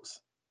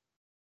Royals,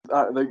 they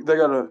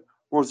got a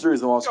World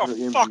Series and lost Oh, 100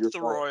 games. fuck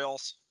the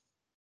Royals.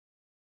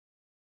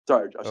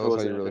 Sorry, Josh. Oh,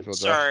 that's how you really feel, Josh.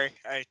 Sorry,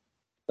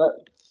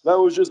 that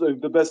was just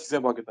the best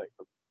example I could think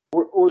of.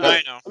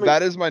 I know. I mean,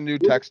 that is my new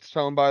text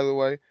tone, by the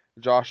way.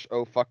 Josh,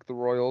 oh fuck the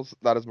Royals.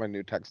 That is my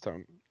new text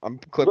tone. I'm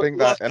clipping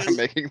that and I'm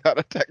making that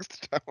a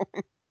text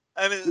tone.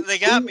 I mean, they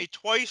got me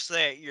twice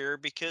that year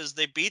because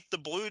they beat the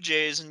Blue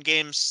Jays in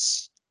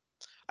games.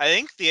 I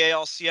think the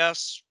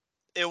ALCS,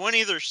 it went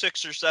either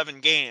 6 or 7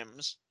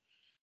 games,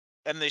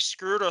 and they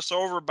screwed us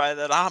over by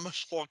that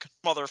Amish-looking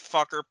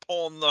motherfucker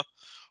pulling the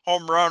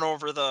home run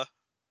over the.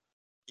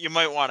 You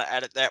might want to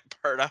edit that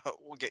part out.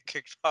 We'll get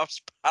kicked off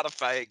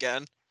Spotify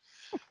again.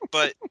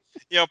 But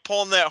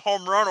pulling that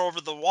home run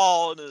over the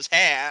wall in his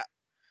hat,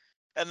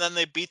 and then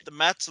they beat the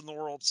Mets in the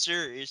World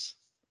Series.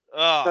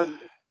 Oh,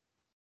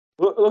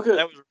 look at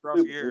that was a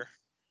rough year.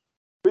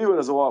 Cleveland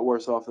is a lot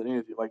worse off than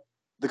anything. Like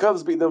the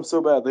Cubs beat them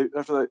so bad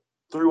after that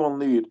 3-1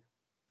 lead,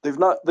 they've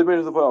made it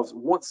to the playoffs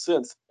once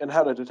since and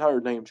had an entire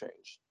name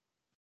change.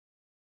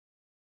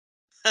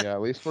 Yeah,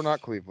 at least we're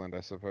not Cleveland,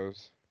 I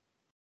suppose.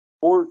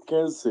 Or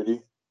Kansas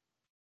City.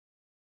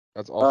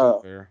 That's also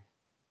fair.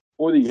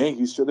 Or the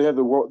Yankees. They had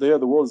the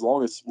world's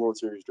longest World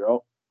Series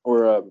drought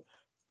or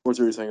World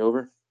Series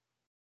hangover.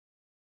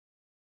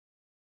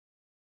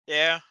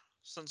 Yeah,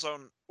 since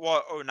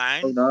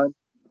 09? 09.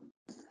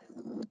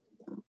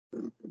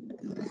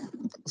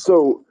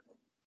 So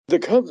The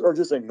Cubs are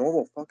just a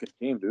normal fucking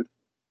team, dude.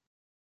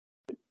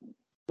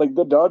 Like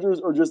the Dodgers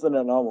are just an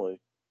anomaly.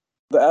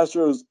 The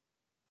Astros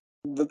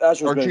Or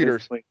benefit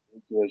cheaters. from playing in a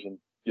weak division.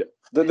 Yeah,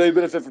 they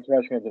benefit from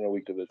trash cans in a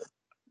weak division.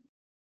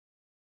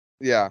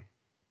 Yeah.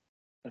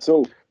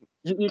 So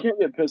you can't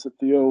get pissed at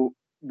Theo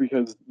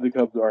because the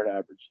Cubs are an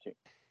average team.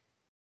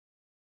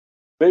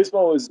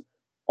 Baseball is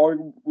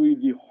arguably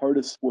the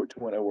hardest sport to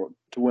win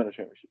a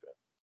championship in.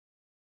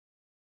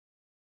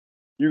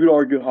 You could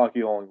argue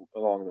hockey along the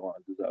lines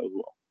of that as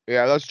well.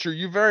 Yeah, that's true.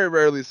 You very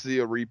rarely see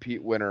a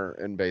repeat winner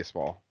in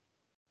baseball.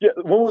 Yeah,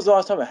 when was the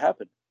last time it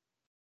happened?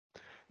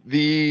 The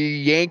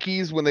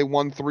Yankees, when they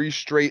won 3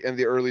 straight in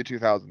the early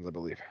 2000s, I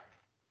believe.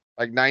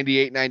 Like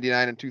 98,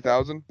 99, and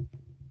 2000.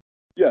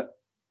 Yeah.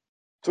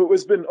 So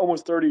it's been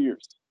almost 30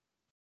 years.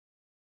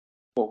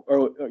 Well,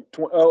 or like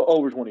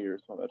over 20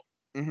 years, my bad.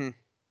 Mm-hmm.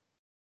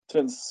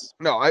 Since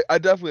No, I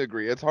definitely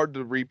agree. It's hard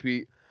to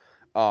repeat.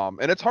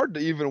 And it's hard to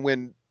even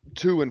win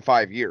 2 in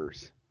 5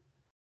 years,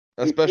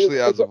 especially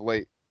as of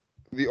late.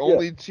 The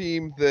only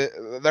team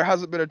there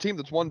hasn't been a team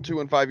that's won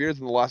 2 in 5 years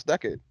in the last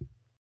decade.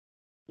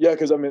 Yeah,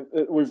 because I mean,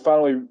 we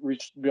finally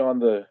reached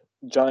beyond the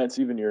Giants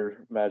even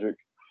year magic.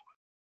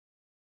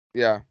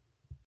 Yeah.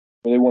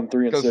 Where they won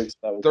 3 and 6.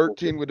 That was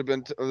 13 would have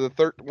been the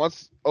third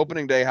once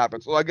opening day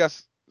happens. Well, I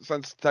guess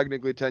since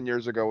technically 10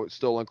 years ago, it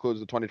still includes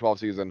the 2012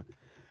 season.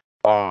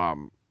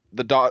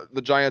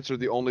 The Giants are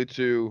the only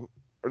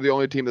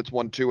team that's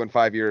won 2 in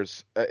 5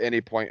 years at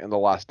any point in the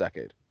last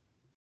decade.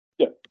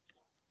 Yeah.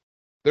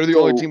 They're the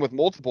only team with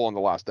multiple in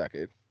the last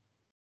decade.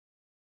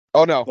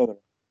 Oh no.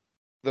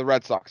 The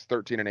Red Sox,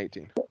 13 and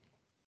 18.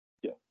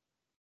 Yeah.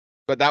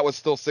 But that was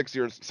still 6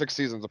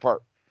 seasons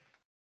apart.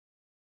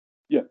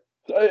 Yeah.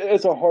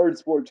 It's a hard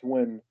sport to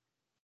win.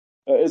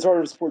 It's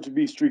hard sport to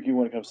be streaky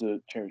when it comes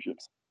to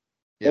championships.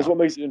 Yeah. That's what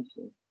makes it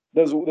interesting.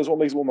 That's what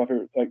makes it one of my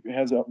favorite, like,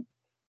 hands down,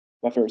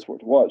 my favorite sport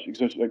to watch.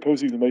 Especially like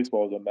postseason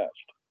baseball is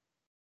unmatched.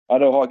 I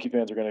know hockey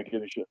fans are going to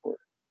give me shit for it.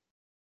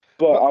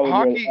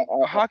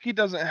 But hockey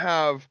doesn't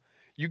have.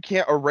 You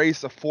can't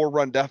erase a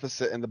 4-run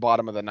deficit in the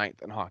bottom of the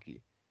ninth in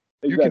hockey.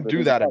 Exactly. You can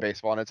do that in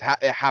baseball, and it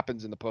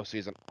happens in the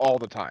postseason all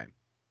the time.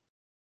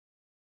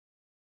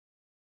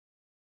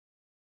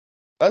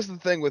 That's the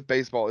thing with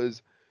baseball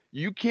is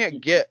you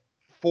can't get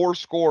 4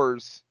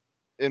 scores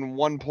in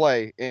one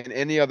play in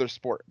any other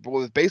sport, but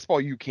with baseball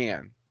you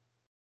can,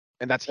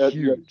 and that's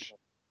huge.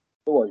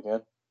 Well, you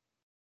can.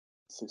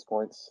 6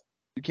 points.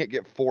 You can't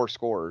get 4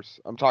 scores.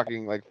 I'm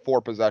talking like 4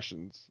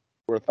 possessions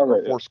worth,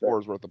 or 4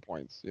 scores worth of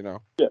points. You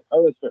know. Yeah,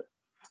 that's fair.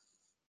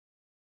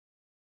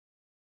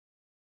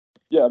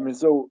 Yeah, I mean,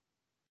 so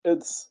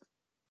it's.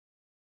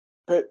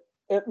 And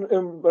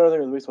another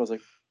thing with baseball is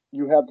like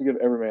you have to give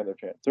every man their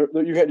chance.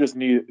 You can't just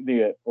knee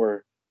it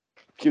or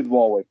keep the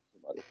ball away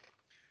from somebody.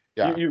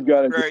 Yeah, you've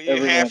got to. Right,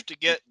 you have to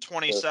get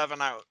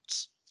 27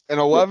 outs. An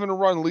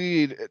 11-run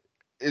lead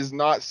is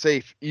not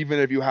safe, even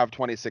if you have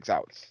 26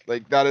 outs.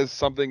 Like that is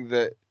something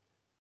that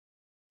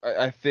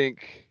I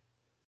think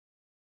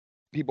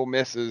people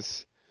miss.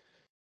 Is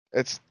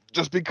it's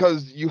just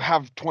because you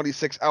have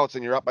 26 outs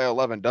and you're up by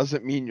 11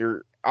 doesn't mean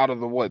you're out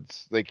of the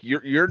woods. Like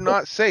you're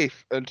not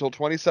safe until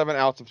 27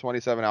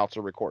 outs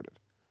are recorded.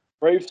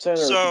 Braves Center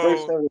have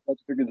to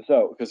figure this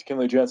out because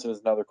Kenley Jansen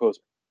is now their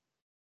closer.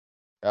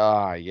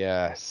 Ah,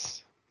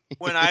 yes.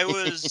 When I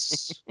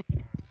was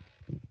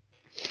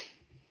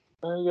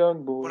a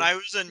young boy. When I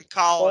was in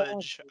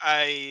college,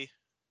 I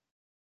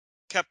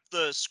kept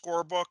the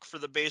scorebook for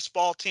the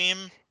baseball team,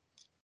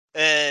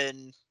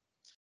 and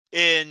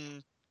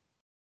in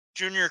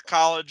junior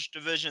college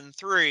Division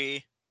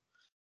III,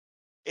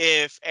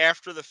 if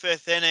after the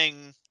 5th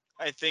inning,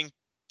 I think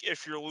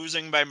if you're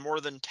losing by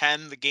more than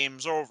 10, the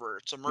game's over.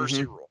 It's a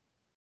mercy rule.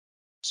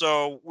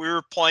 So we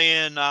were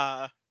playing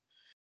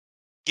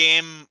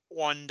game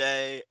one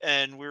day,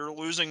 and we were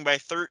losing by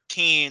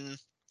 13,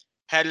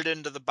 headed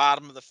into the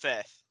bottom of the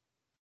 5th.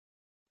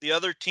 The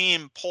other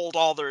team pulled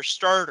all their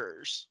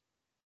starters.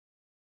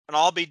 And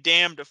I'll be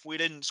damned if we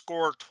didn't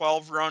score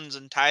 12 runs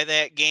and tie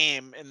that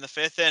game in the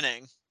 5th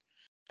inning.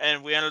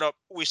 And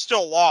we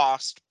still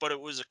lost, but it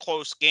was a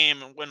close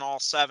game and win all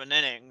 7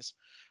 innings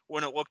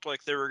when it looked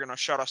like they were going to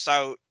shut us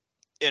out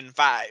in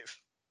 5.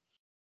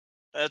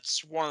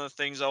 That's one of the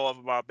things I love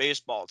about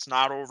baseball. It's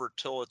not over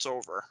till it's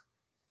over.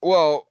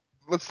 Well,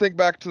 let's think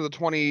back to the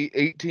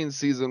 2018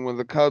 season when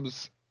the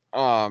Cubs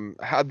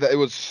it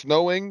was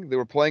snowing. They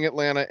were playing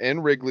Atlanta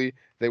in Wrigley.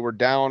 They were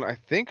down, I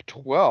think,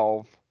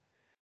 12,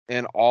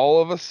 and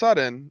all of a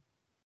sudden,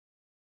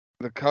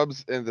 the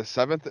Cubs in the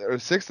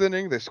 6th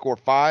inning they score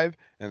 5.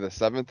 In the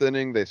 7th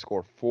inning they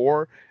score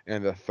 4.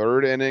 In the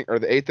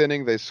 8th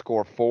inning they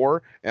score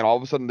 4, and all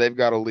of a sudden they've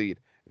got a lead.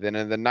 Then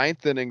in the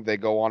 9th inning they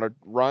go on a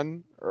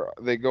run, or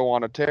they go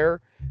on a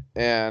tear,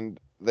 and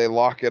they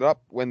lock it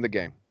up, win the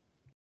game.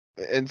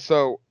 And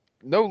so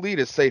no lead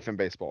is safe in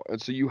baseball,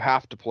 and so you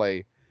have to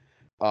play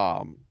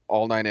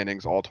all 9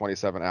 innings, all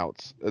 27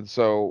 outs. And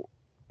so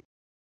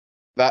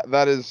that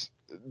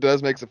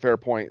does makes a fair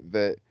point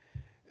that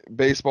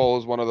baseball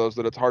is one of those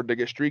that it's hard to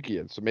get streaky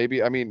in. So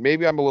maybe I'm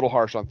a little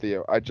harsh on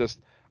Theo.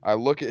 I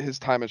look at his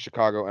time in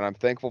Chicago, and I'm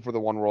thankful for the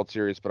one World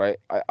Series, but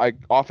I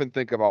often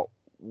think about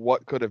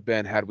what could have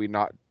been had we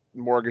not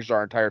mortgaged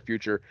our entire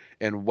future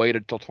and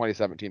waited till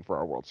 2017 for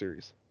our World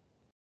Series.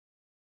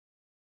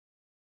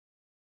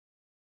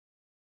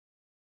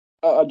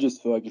 I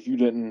just feel like if you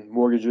didn't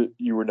mortgage it,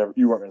 you weren't going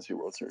to see a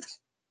World Series.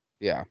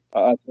 Yeah,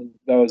 I think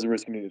that was a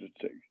risk you needed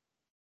to take.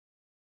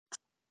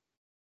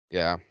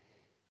 yeah.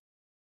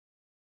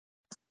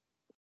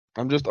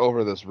 I'm just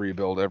over this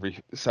rebuild every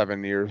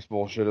 7 years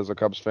bullshit as a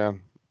Cubs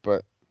fan.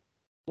 But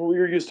Well,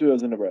 you're used to it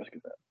as a Nebraska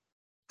fan.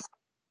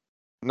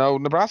 no,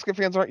 Nebraska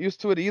fans aren't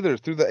used to it either.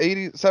 Through the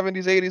 80s,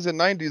 70s, 80s, and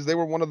 90s, they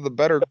were one of the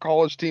better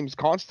college teams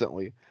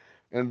constantly.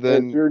 And If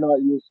then, you're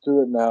not used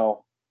to it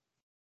now,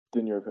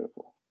 then you're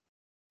pitiful.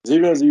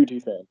 Even as a UT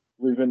fan,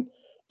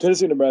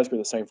 Tennessee and Nebraska are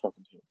the same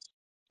fucking teams.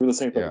 We're the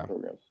same fucking yeah.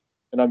 programs,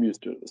 and I'm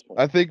used to it at this point.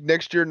 I think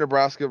next year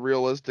Nebraska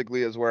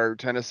realistically is where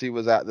Tennessee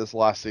was at this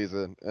last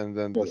season, and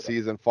then the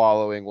season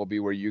following will be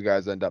where you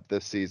guys end up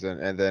this season,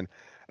 and then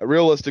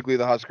realistically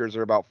the Huskers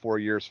are about 4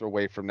 years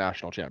away from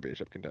national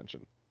championship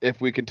contention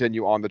if we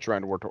continue on the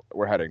trend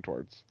we're heading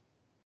towards.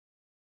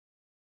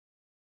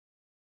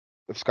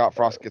 If Scott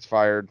Frost gets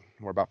fired,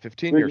 we're about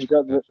 15 We years can from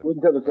cut the contention. we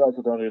can cut the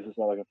South Dante to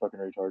sound like a fucking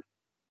retard.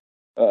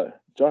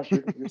 Josh,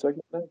 you're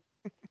second now.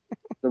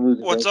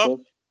 What's up?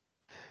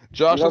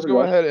 Josh, You let's have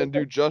go Josh? ahead and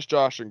do Just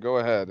Joshin. Go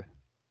ahead.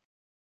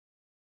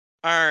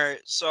 All right,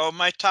 so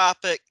my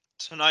topic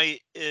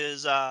tonight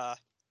is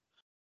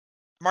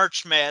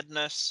March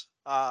Madness.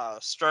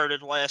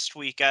 Started last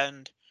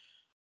weekend.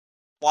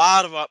 A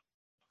lot of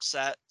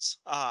upsets,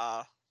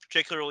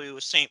 particularly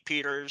with St.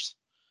 Peter's.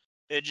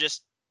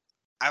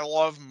 I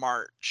love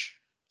March.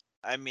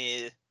 I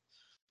mean,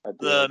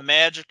 the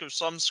magic of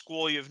some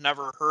school you've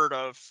never heard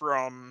of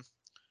from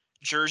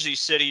Jersey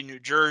City, New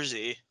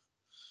Jersey,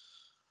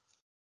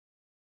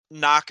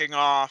 knocking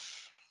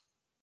off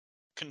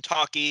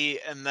Kentucky,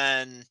 and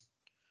then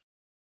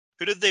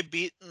who did they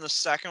beat in the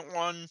second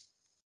one?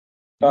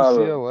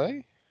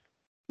 UCLA?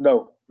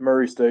 No,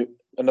 Murray State.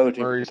 Another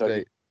team from Murray Kentucky.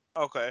 State.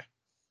 Okay,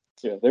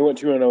 Yeah, they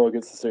went 2-0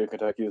 against the state of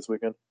Kentucky this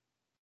weekend.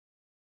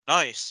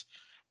 nice.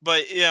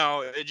 But,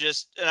 and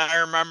I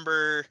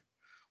remember,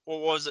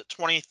 what was it,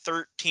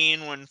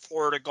 2013 when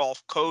Florida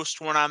Gulf Coast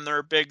went on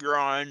their big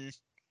run.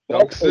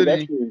 Dunk City.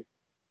 Actually,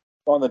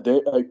 on the day,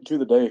 to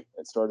the day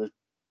it started.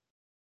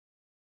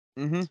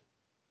 Mm-hmm.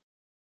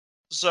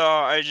 So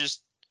I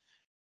just,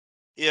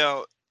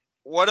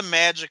 what a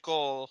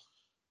magical.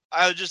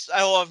 I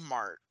love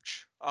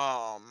March.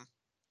 I'm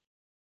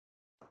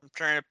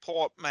trying to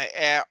pull up my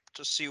app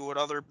to see what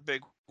other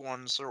big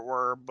ones there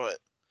were, but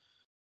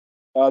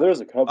There's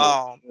a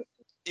couple.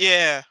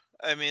 yeah,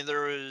 I mean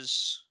there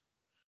was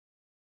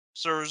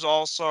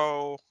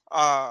also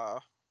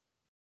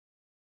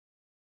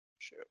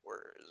shit,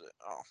 where is it?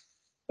 Oh,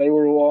 They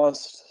were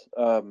lost.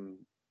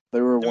 They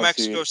were New one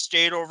Mexico seed.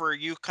 State over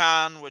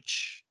UConn,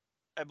 which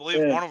I believe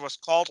Yeah. one of us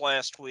called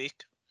last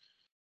week.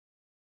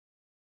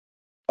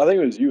 I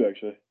think it was you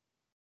actually.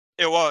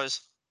 It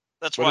was.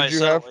 That's What why I did you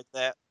said have? it like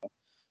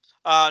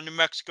that. New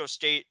Mexico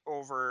State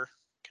over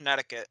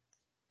Connecticut.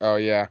 Oh,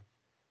 yeah.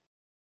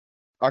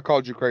 I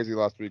called you crazy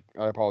last week.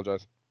 I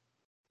apologize.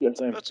 Yeah,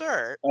 same. That's all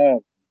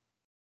right.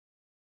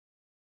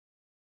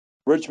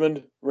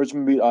 Richmond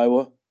beat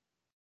Iowa.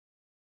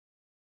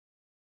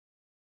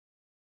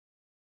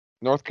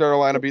 North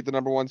Carolina beat the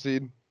number 1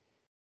 seed.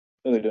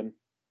 No, they didn't.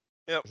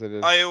 Yep. Yes, they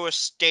did. Iowa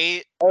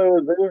State. Oh,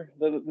 they were.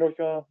 North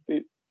Carolina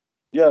beat.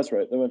 Yeah, that's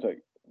right. They went to.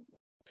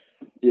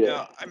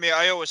 Yeah. I mean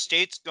Iowa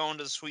State's going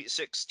to the Sweet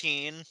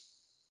 16.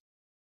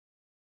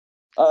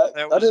 I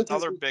That was didn't see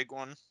another big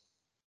one.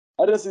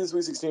 I didn't see the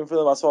Sweet 16 for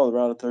them. I saw the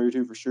round of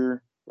 32 for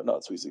sure, but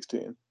not Sweet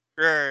 16.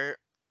 Right.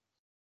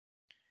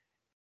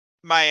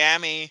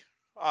 Miami.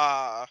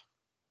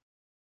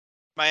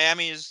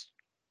 Miami's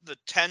the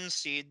 10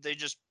 seed. They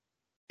just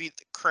beat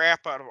the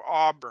crap out of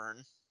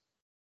Auburn.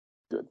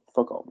 Good.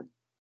 Fuck Auburn.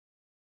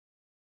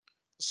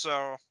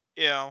 So,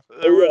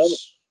 there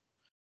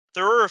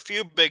were a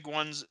few big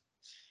ones.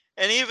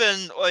 And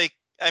even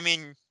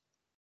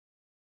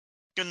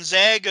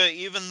Gonzaga,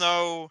 even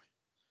though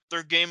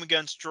their game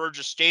against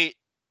Georgia State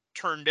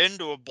turned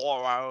into a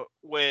blowout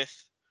with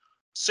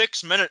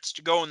 6 minutes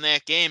to go in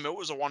that game, it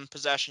was a one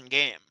possession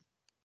game.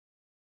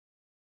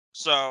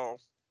 So,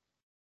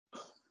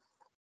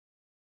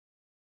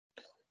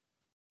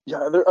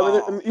 yeah, even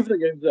the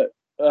games that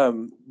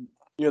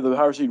the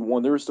higher seed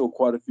won, there were still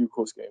quite a few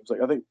close games.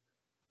 Like I think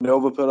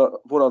Nova put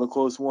out a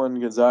close one.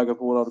 Gonzaga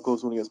put out a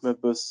close one against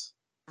Memphis.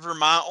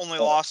 Vermont only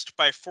lost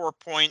by 4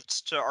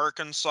 points to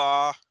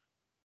Arkansas.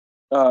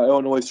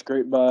 Illinois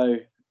scraped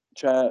by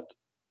Chat,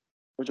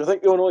 which I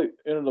think Illinois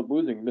ended up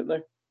losing, didn't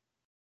they?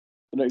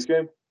 The next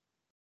game.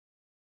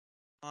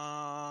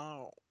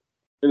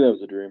 Maybe that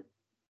was a dream.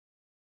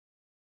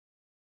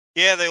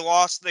 Yeah, they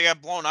lost. They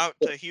got blown out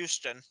to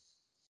Houston.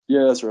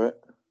 Yeah, that's right.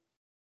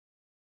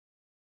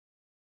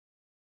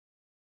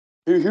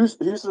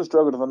 Houston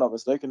struggled, if I'm not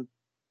mistaken,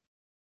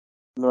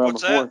 in the round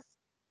What's before. that?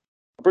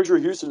 I'm pretty sure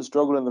Houston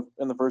struggled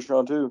in the first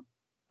round too.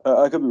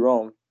 I could be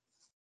wrong.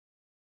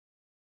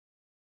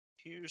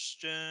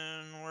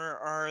 Houston, where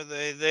are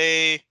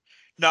they?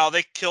 No,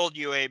 they killed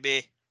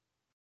UAB.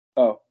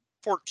 Oh,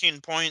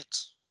 14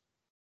 points.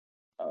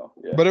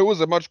 yeah. But it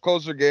was a much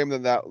closer game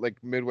than that, like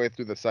midway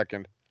through the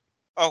second.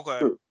 Okay.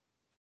 True.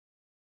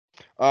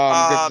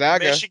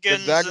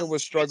 Michigan's Gonzaga in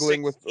was Sweet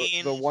struggling with the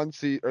 16. 1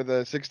 seed or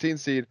the 16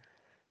 seed.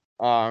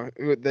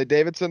 The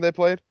Davidson they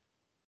played.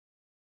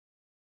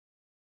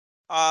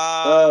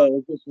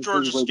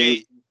 Georgia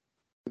State.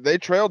 They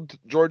trailed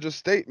Georgia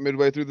State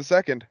midway through the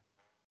second,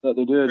 That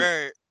they did.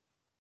 Right.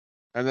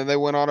 and then they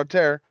went on a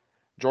tear.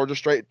 Georgia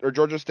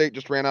State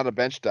just ran out of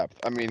bench depth.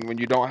 I mean, when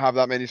you don't have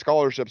that many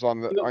scholarships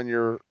on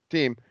your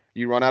team,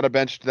 you run out of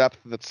bench depth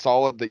that's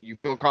solid, that you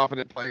feel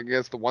confident playing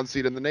against the 1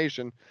 seed in the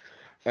nation,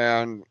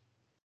 and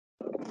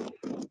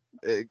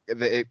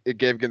it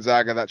gave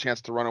Gonzaga that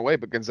chance to run away.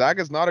 But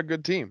Gonzaga's not a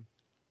good team.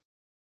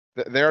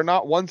 They are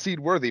not 1 seed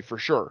worthy for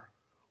sure.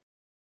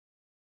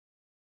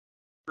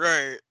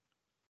 Right.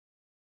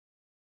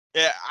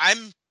 Yeah,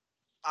 I'm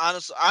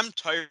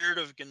tired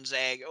of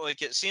Gonzaga.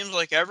 Like, it seems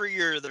like every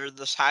year they're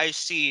this high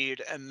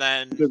seed, and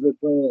then Because they're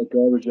playing a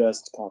garbage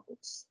ass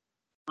conference.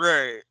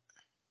 right.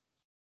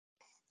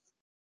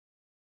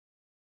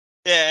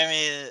 Yeah, I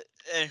mean,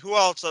 and who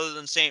else other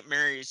than St.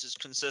 Mary's is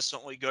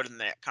consistently good in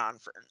that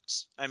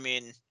conference? I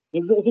mean, I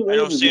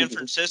know San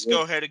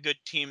Francisco had a good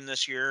team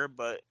this year,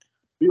 but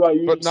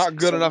But not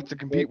good enough to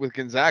compete with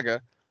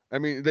Gonzaga. I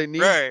mean, they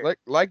need right,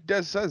 like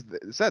Des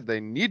said they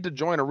need to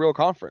join a real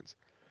conference.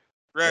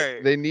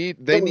 right, They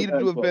needed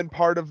to have been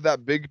part of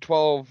that Big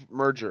 12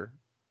 merger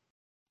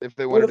if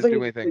they wanted to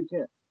do anything. They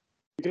can't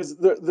because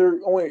they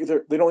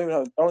don't even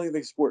have. I don't think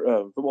they support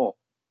football.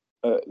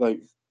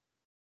 Like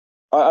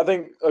I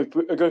think a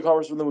good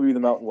conference for them would be the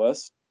Mountain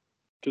West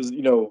because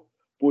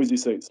Boise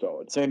State's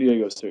solid, San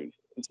Diego State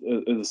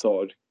is a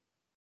solid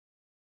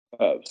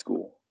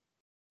school.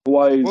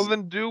 Hawaii's Well,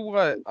 then do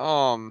what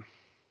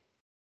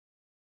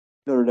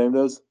Notre Dame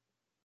does.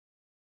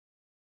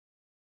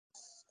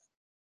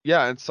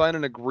 yeah, and sign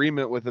an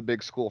agreement with a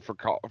big school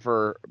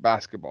for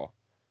basketball.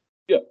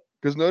 Yeah,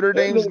 Because Notre and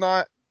Dame's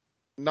not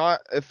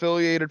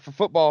affiliated for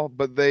football,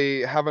 but they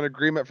have an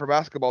agreement for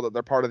basketball that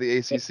they're part of the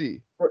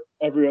ACC for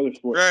every other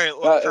sport. right.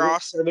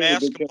 Lacrosse, and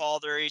basketball,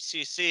 they're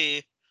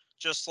ACC.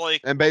 Just like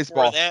and before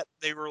baseball. that,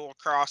 they were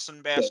lacrosse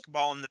and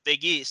basketball in the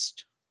Big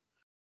East.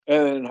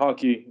 And in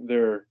hockey,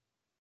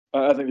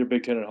 I think they're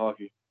Big Ten in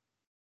hockey.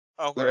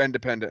 Okay. They're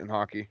independent in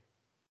hockey.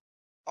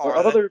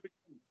 I thought they're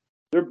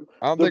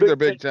I don't think they're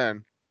Big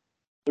Ten.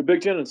 They're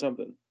Big Ten in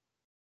something.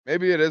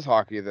 Maybe it is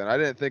hockey then. I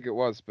didn't think it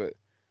was, but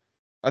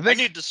I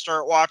need to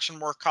start watching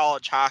more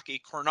college hockey.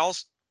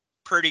 Cornell's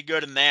pretty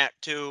good in that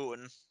too,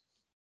 and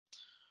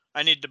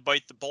I need to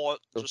bite the bullet.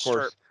 Of Just course,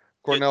 start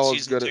Cornell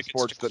is season good at tickets to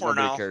sports that nobody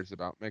Cornell. cares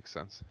about. Makes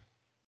sense.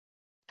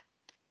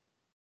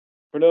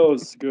 Cornell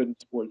is good in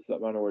sports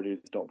that minorities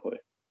don't play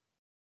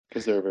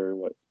because they're very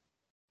white.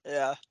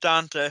 Yeah,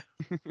 Dante.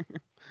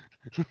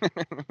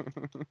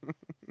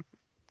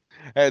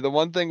 Hey, the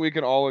one thing we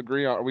can all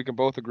agree on, or we can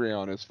both agree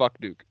on, is fuck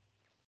Duke.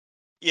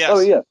 Yes. Oh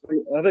yeah,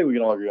 I think we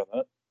can all agree on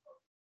that.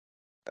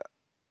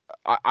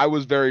 I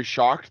was very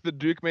shocked that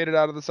Duke made it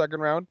out of the second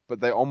round, but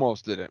they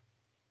almost didn't.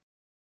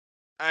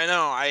 I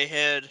know. I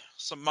had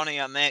some money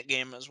on that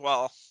game as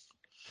well.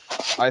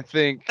 I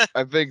think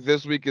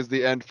this week is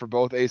the end for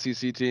both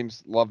ACC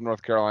teams. Love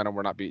North Carolina.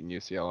 We're not beating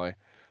UCLA.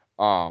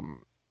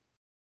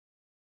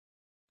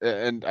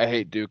 And I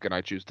hate Duke, and I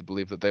choose to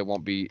believe that they will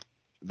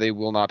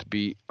not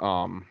beat.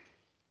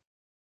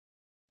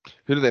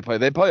 Who do they play?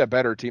 They play a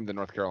better team than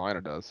North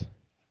Carolina does.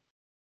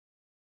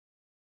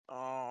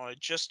 Oh, I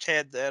just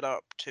had that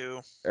up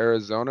too.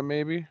 Arizona,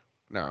 maybe?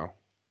 No.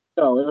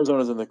 No,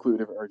 Arizona's in the completely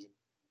different region.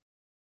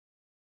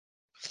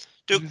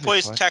 Duke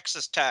plays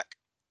Texas Tech.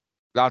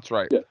 That's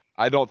right. Yeah.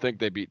 I don't think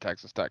they beat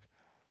Texas Tech.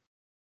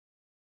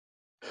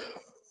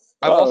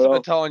 I've also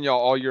been telling y'all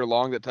all year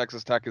long that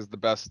Texas Tech is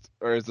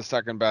the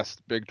second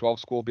best Big 12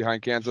 school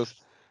behind Kansas.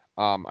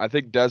 I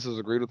think Des has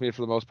agreed with me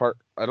for the most part.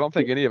 I don't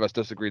think any of us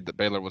disagreed that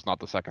Baylor was not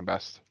the second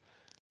best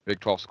Big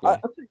 12 school.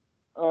 I think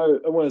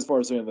I went as far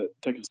as saying that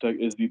Texas Tech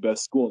is the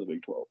best school in the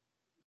Big 12.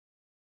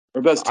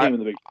 Or best team in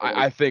the Big 12.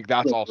 I think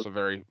that's also a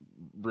very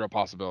real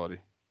possibility.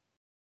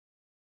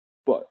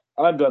 But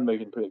I'm done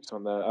making picks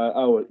on that.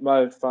 I would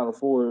my Final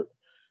Four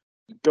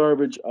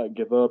garbage. I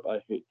give up.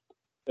 I hate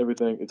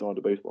everything. It's on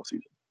to baseball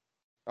season.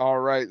 All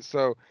right.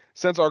 So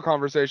since our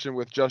conversation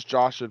with Just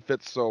Joshin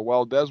fits so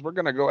well, Des, we're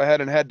gonna go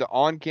ahead and head to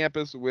On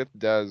Campus with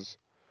Des.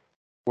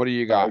 What do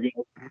you got?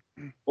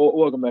 Well,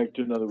 welcome back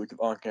to another week of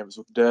On Campus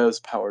with Des,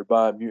 powered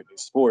by Mutiny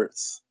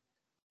Sports.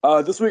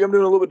 This week I'm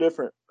doing a little bit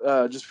different,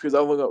 just because I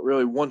only got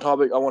really one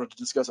topic. I wanted to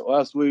discuss it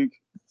last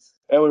week,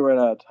 and we ran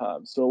out of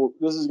time. So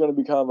this is going to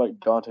be kind of like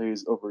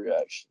Dante's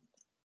overreaction,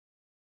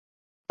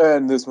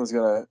 and this one's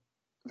gonna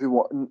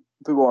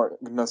people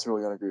aren't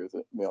necessarily going to agree with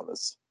me on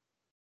this.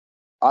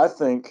 I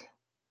think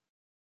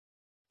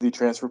the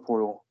transfer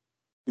portal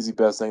is the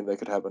best thing that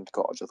could happen to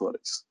college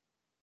athletics,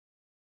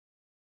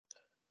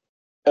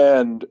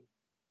 and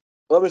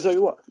let me tell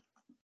you what.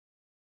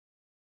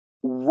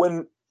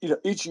 When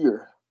each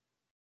year,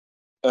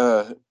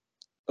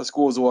 a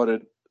school is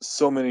awarded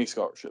so many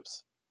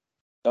scholarships.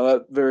 Now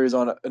that varies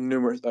on a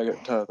numerous, like a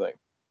ton of things.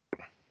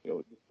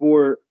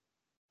 For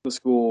the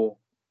school,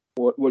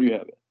 what do you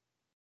have?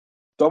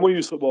 So I'm going to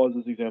use football as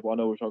an example. I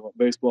know we're talking about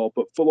baseball,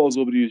 but football is a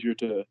little bit easier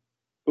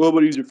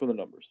for the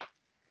numbers.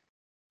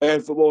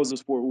 And football is a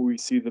sport where we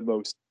see the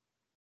biggest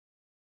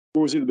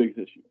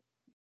issue,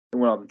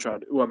 and what I'm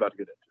about to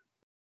get into.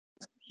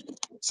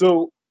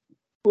 So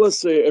let's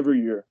say every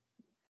year,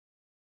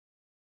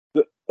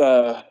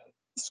 the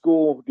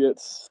school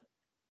gets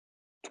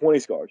 20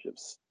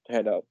 scholarships to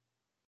hand out.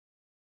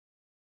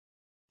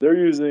 They're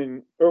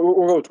using, or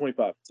we'll go with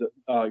 25.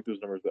 I like those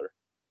numbers better.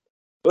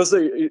 Let's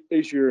say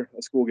each year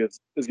a school is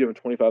given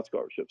 25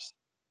 scholarships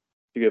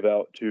to give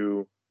out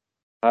to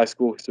high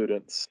school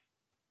students,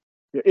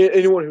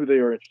 anyone who they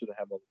are interested in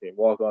having on the team,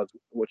 walk-ons,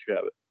 what you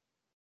have it.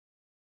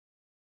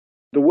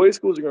 The way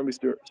schools are going to be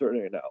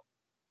starting it now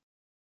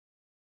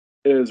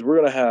is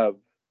we're going to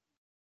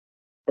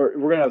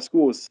have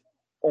schools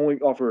only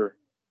offer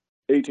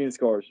 18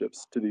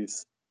 scholarships to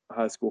these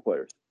high school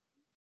players,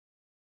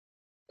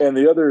 and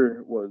the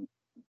other the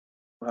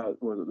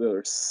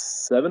other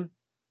 7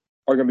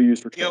 are going to be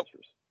used for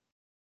transfers.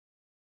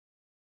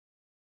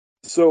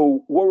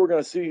 So what we're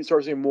going to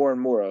start seeing more and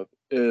more of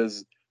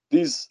is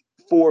these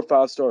 4 or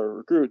 5-star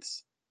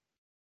recruits.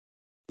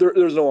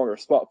 There's no longer a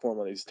spot for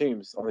them on these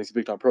teams, on these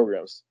big time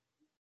programs,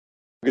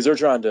 because they're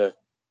trying to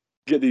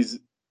get these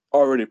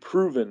already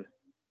proven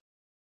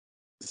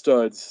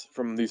studs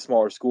from these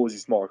smaller schools,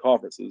 these smaller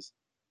conferences,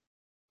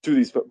 to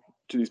these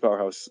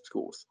powerhouse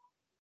schools.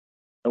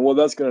 And what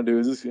that's going to do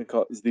is this going to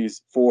cause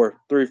these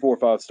 3, 4,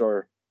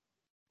 5-star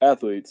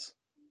athletes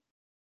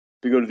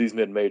to go to these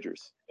mid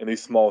majors and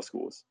these small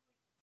schools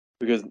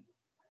because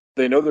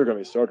they know they're going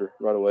to be a starter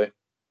right away,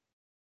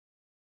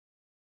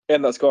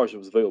 and that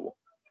scholarship is available.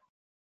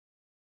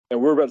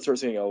 And we're about to start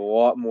seeing a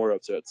lot more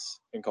upsets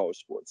in college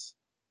sports.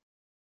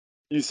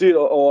 You see it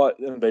a lot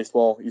in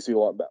baseball, you see it a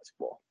lot in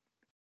basketball,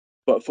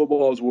 but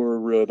football is where we're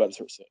really about to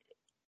start seeing it.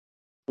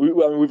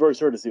 We've already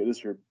started to see it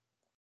this year.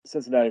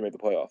 Cincinnati made the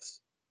playoffs.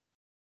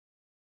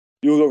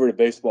 You look over to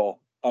baseball.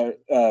 The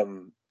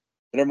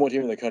number 1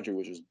 team in the country,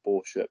 which is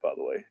bullshit, by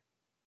the way.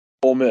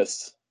 Ole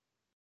Miss.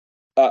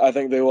 I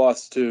think they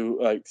lost to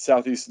like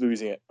Southeast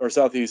Louisiana or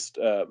Southeast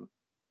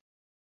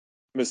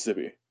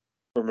Mississippi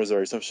or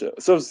Missouri, some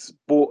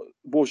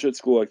bullshit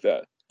school like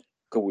that a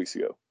couple weeks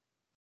ago.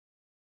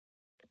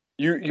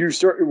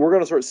 We're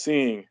gonna start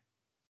seeing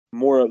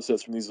more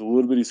upsets from these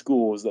little bitty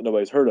schools that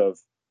nobody's heard of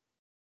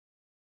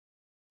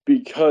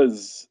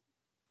because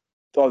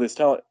all this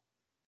talent,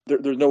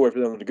 there's nowhere for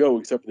them to go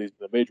except for these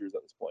majors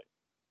at this point.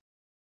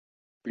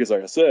 Because,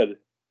 like I said,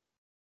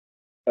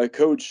 a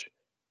coach,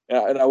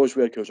 and I wish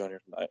we had Coach on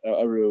here tonight.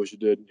 I really wish he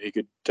did. He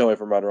could tell me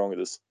if I'm right or wrong with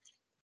this.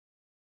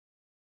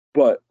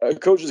 But a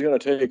coach is going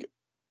to take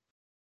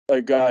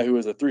a guy who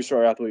is a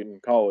 3-star athlete in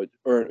college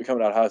or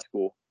coming out of high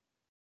school,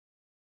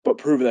 but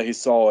proving that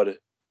he's solid,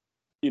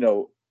 in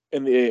the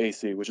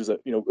AAC, which is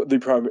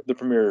the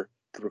premier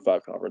Group of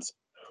 5 conference,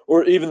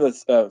 or even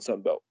the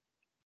Sun Belt.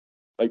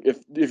 Like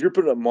if you're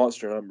putting up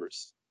monster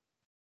numbers,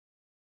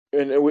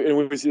 and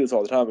we see this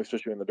all the time,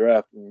 especially in the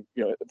draft, and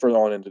further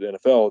on into the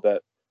NFL,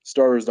 that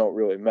stars don't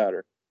really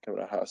matter coming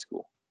out of high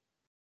school.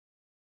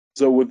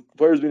 So with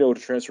players being able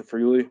to transfer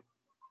freely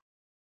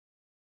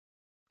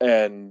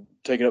and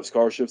taking up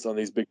scholarships on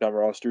these big time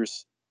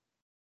rosters,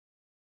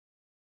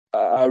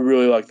 I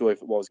really like the way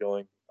football is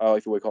going. I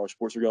like the way college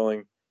sports are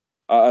going.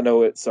 I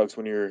know it sucks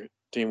when your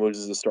team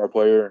loses a star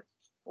player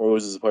or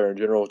loses a player in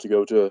general to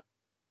go to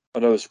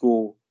another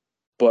school,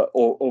 but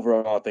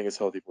overall, I think it's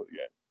healthy for the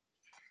game.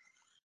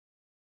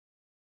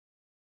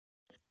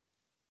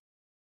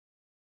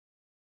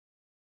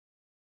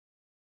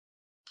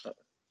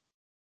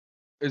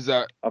 Is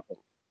that?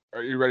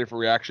 Are you ready for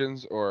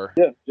reactions or?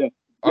 Yeah.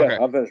 Okay.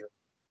 I'm finished.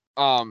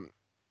 I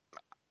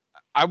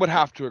would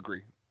have to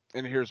agree,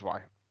 and here's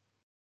why.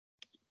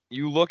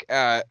 You look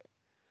at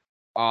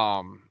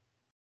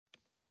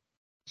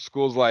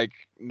schools like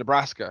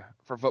Nebraska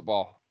for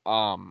football,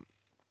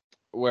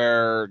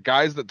 where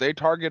guys that they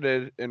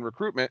targeted in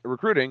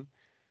recruiting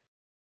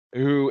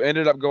who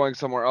ended up going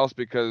somewhere else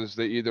because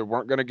they either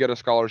weren't going to get a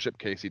scholarship,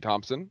 Casey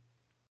Thompson,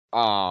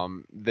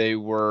 they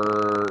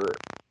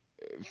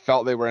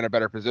felt they were in a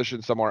better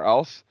position somewhere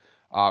else,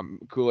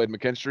 Kool-Aid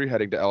McKinstry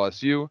heading to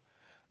LSU,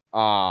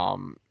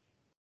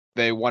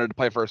 they wanted to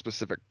play for a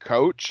specific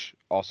coach,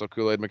 also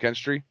Kool-Aid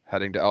McKinstry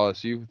heading to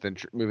LSU, then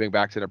moving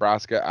back to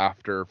Nebraska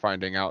after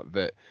finding out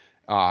that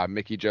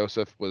Mickey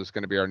Joseph was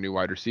going to be our new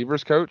wide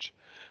receivers coach.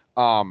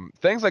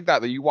 Things like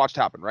that you watched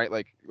happen, right?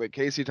 Like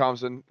Casey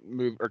Thompson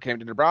came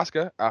to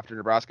Nebraska after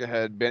Nebraska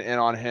had been in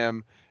on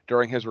him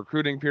during his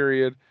recruiting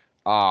period.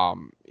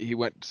 He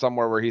went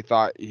somewhere where he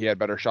thought he had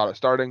better shot at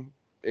starting.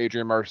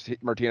 Adrian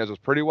Martinez was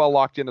pretty well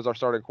locked in as our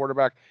starting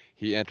quarterback.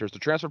 He enters the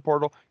transfer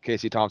portal.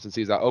 Casey Thompson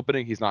sees that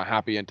opening. He's not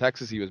happy in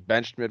Texas. He was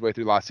benched midway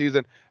through last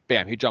season.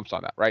 Bam, he jumps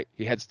on that, right?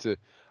 He heads to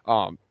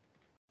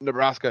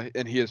Nebraska,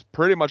 and he is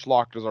pretty much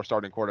locked as our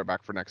starting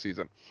quarterback for next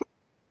season.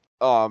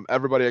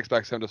 Everybody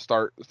expects him to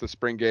start the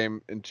spring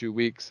game in 2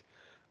 weeks.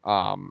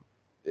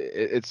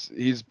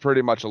 He's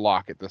pretty much a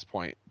lock at this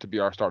point to be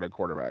our starting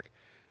quarterback.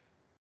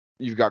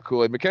 You've got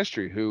Kool-Aid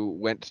McKinstry, who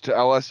went to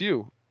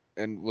LSU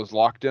and was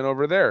locked in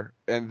over there,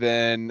 and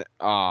then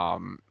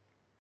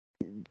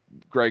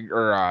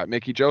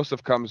Mickey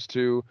Joseph comes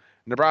to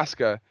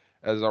Nebraska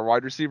as our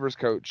wide receivers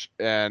coach,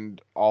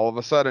 and all of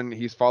a sudden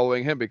he's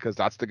following him because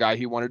that's the guy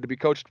he wanted to be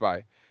coached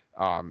by.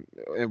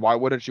 And why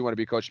wouldn't you want to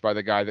be coached by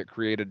the guy that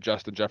created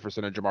Justin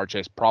Jefferson and Jamar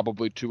Chase?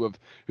 Probably two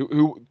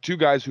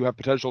guys who have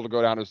potential to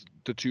go down as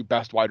the two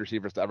best wide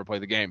receivers to ever play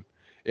the game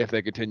if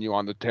they continue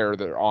on the tear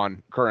they're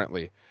on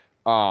currently.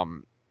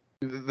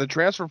 The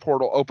transfer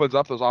portal opens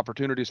up those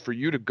opportunities for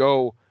you to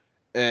go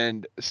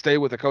and stay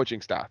with the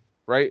coaching staff,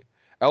 right?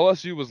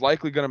 LSU was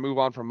likely going to move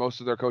on from most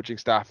of their coaching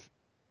staff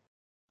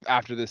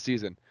after this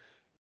season.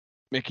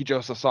 Mickey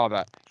Joseph saw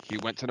that. He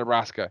went to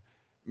Nebraska.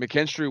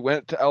 McKinstry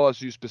went to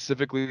LSU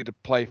specifically to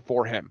play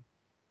for him.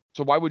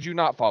 So why would you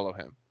not follow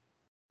him?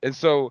 And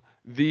so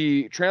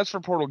the transfer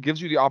portal gives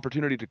you the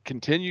opportunity to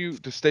continue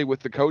to stay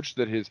with the coach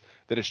that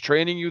is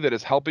training you, that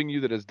is helping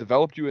you, that has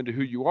developed you into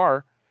who you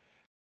are,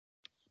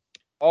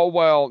 all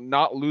while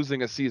not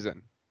losing a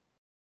season.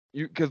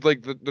 Because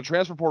like the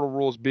transfer portal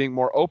rules being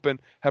more open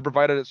have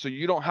provided it so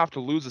you don't have to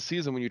lose a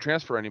season when you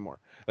transfer anymore.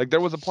 Like there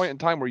was a point in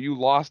time where you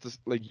lost,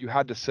 you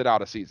had to sit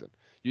out a season.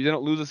 You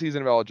didn't lose a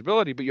season of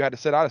eligibility, but you had to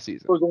sit out a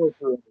season. It was only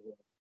for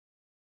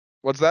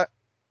What's that?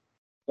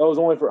 that was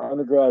only for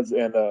undergrads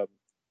and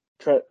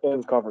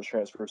conference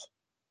transfers.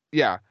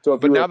 Yeah, So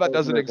if but you now were that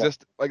doesn't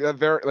exist. Like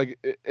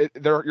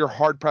you're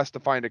hard pressed to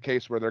find a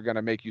case where they're going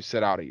to make you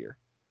sit out a year.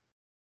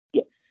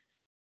 Yeah.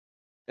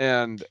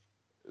 And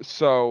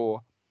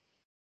so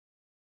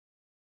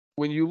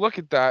when you look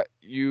at that,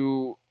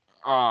 you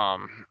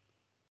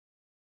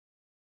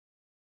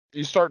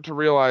start to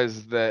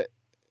realize that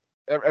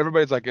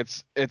everybody's like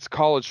it's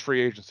college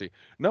free agency.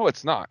 No,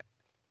 it's not.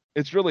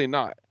 It's really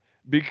not,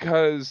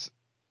 because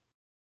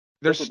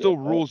there's still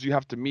rules you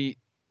have to meet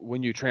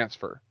when you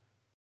transfer.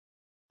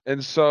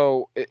 And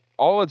so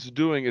all it's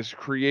doing is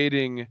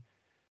creating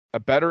a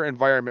better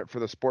environment for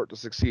the sport to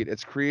succeed.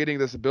 It's creating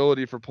this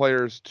ability for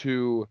players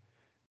to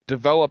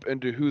develop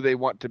into who they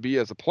want to be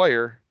as a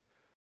player,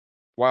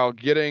 while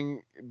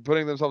putting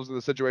themselves in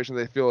the situation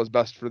they feel is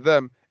best for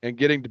them and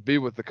getting to be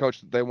with the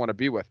coach that they want to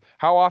be with.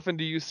 How often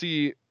do you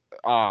see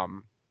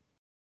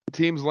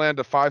teams land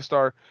a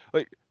 5-star?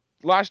 Like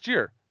last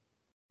year,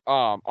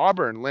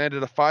 Auburn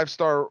landed a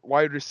 5-star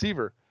wide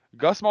receiver.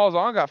 Gus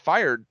Malzahn got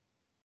fired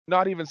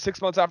not even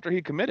 6 months after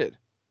he committed.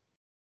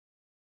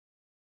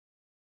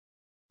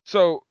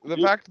 So the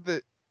fact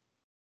that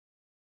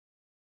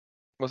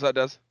what's that,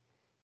 Des?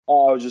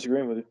 I was just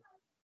agreeing with you.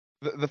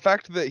 The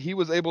fact that he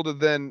was able to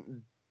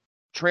then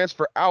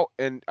transfer out,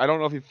 and I don't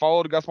know if he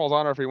followed Gus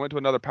Malzahn or if he went to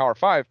another Power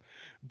 5,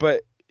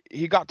 but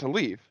he got to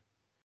leave,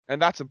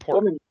 and that's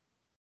important. I mean,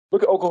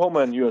 look at Oklahoma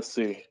and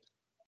USC.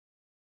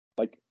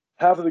 Like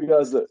half of the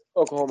guys that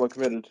Oklahoma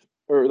committed,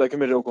 or that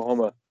committed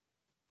Oklahoma,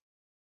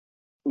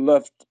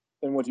 left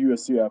and went to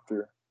USC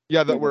after.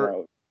 Yeah, that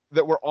were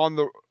on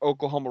the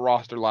Oklahoma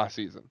roster last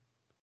season.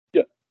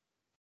 Yeah.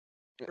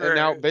 And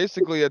now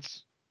basically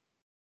it's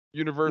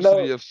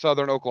University of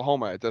Southern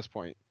Oklahoma at this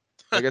point.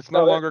 Like it's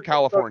no longer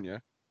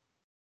California.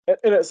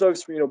 And it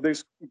sucks for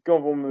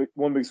going from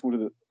one big school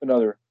to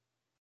another.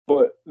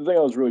 But the thing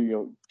I was really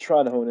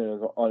trying to hone in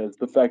on is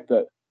the fact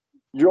that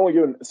you're only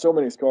given so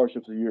many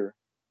scholarships a year,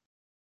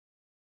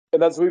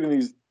 and that's leaving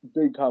these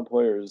big time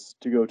players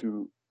to go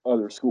to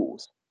other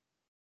schools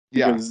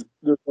because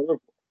they're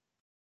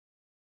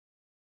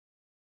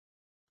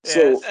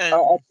so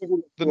I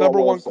think the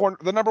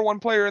number one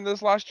player in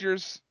this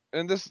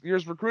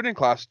year's recruiting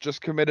class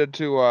just committed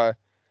to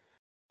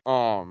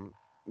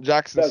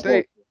Jackson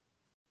State.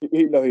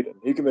 He didn't.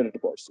 He committed to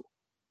Barstool.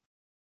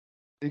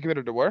 He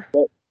committed to where?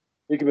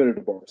 He committed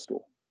to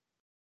Barstool.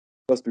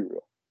 Let's be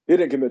real. He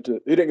didn't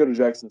go to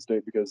Jackson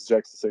State because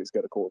Jackson State's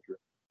got a culture.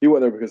 He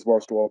went there because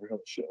Barstool offered him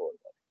the shit.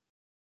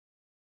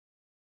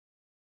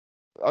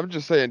 I'm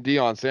just saying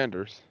Deion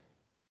Sanders.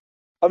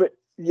 I mean,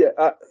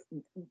 yeah,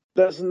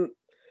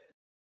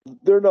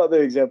 they're not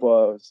the example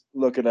I was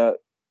looking at,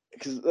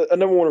 because a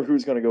number one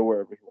recruit's going to go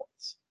wherever he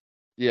wants.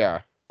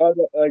 Yeah. I'm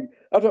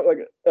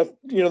talking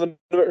the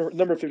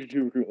number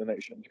 52 recruit in the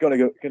nation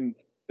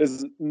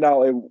is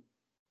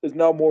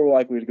now more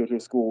likely to go to a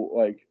school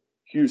like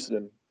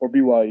Houston or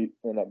BYU,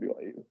 well, not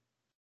BYU.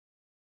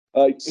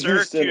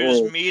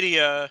 Syracuse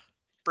media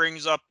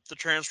brings up the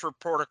transfer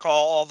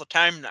protocol all the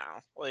time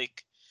now.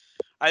 Like,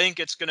 I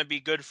think it's going to be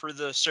good for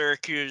the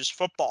Syracuse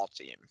football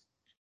team.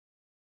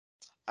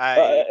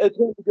 It's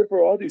going to be good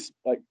for all these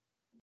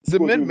the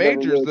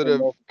mid-majors that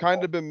have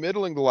kind of been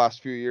middling the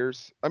last few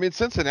years. I mean,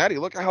 Cincinnati.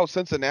 Look at how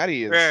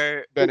Cincinnati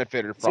has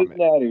benefited from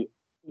it.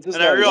 And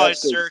I realize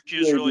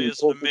Syracuse really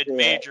isn't a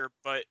mid-major,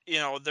 but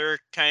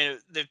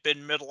they've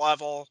been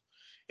mid-level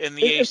in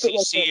the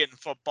ACC in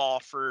football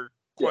for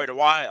quite a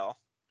while.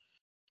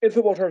 In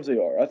football terms, they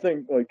are. I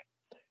think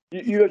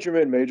you got your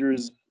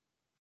mid-majors.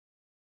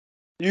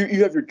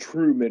 you have your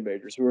true mid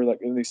majors who are like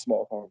in these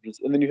small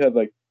conferences, and then you have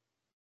like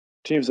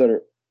teams that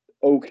are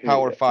okay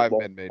Power at 5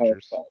 football. mid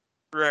majors. Power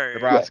 5. Right.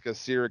 Nebraska,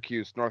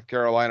 Syracuse, North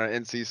Carolina,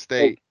 NC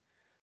State.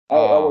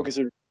 I would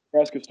consider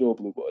Nebraska still a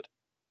blue blood.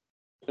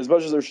 As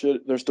much as they're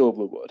shit, they're still a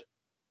blue blood.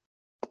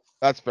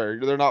 That's fair.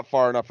 They're not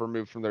far enough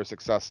removed from their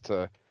success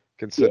to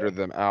consider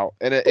them out.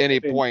 And at any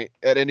point,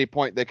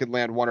 they could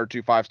land 1 or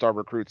 2 5-star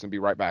recruits and be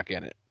right back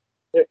in it.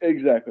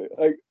 Exactly.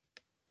 Like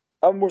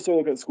I'm more so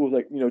looking at schools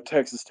like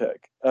Texas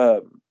Tech,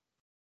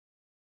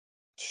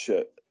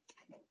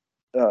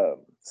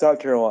 South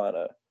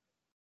Carolina,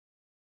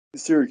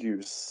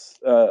 Syracuse,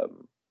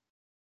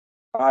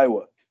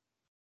 Iowa.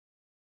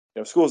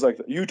 Schools like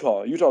that.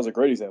 Utah. Utah's a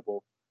great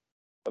example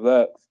of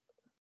that.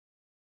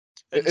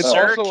 And It's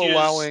Syracuse, also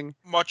allowing,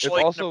 much it's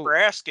like also,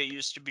 Nebraska,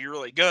 used to be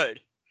really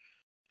good.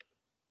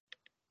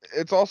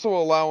 it's also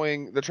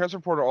allowing, the transfer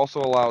portal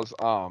also allows,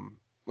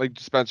 like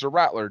Spencer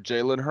Rattler,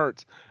 Jalen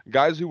Hurts,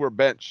 guys who were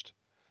benched,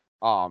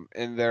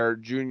 in their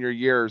junior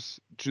years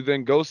to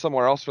then go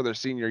somewhere else for their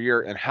senior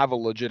year and have a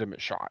legitimate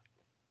shot.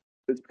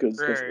 It's because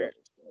Right.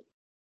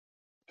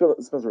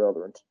 Spencer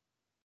Rattler and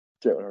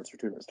Jalen Hurts are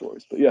 2 different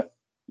stories. But yeah,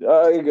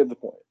 I get the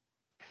point.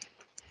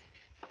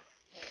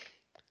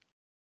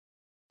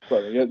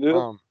 But yeah,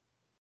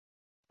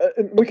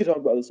 and we could talk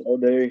about this all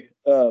day.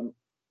 I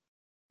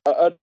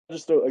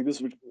just don't like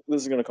this.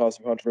 This is going to cause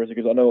some controversy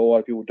because I know a lot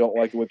of people don't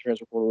like the way the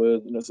transfer portal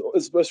is, and it's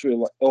especially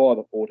like a lot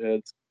of old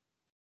heads.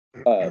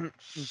 And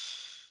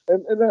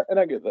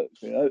I get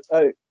that.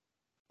 I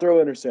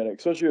thoroughly understand it,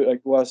 especially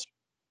like last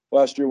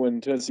year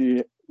when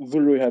Tennessee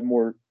literally had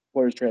more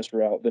players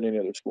transfer out than any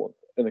other school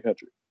in the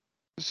country.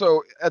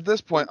 So at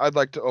this point, I'd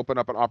like to open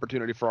up an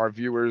opportunity for our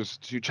viewers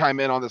to chime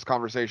in on this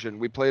conversation.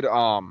 We played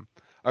a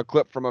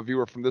clip from a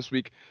viewer from this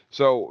week.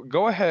 So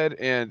go ahead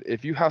and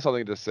if you have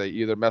something to say,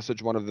 either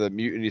message one of the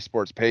Mutiny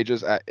Sports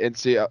pages at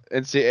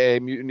NCAA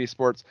Mutiny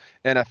Sports,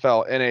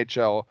 NFL,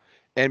 NHL,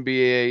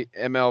 NBA,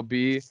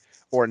 MLB,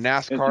 or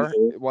NASCAR,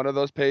 NCAA. one of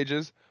those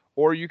pages,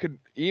 or you could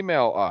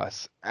email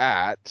us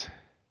at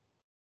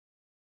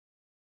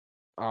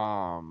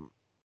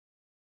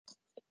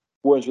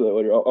We'll answer that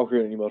later. I'll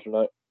create an email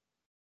tonight.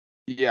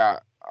 yeah,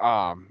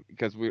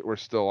 because we're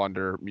still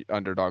under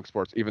Underdog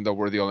Sports, even though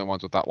we're the only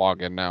ones with that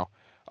login now.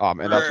 And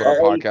that's what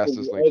our Right. podcast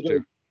is linked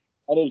to.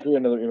 I need to create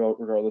another email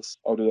regardless.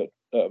 I'll do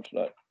that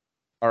tonight.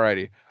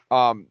 Alrighty.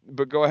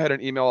 But go ahead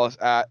and email us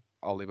at.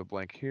 I'll leave a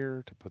blank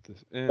here to put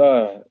this in.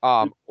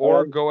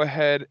 Or go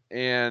ahead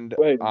and.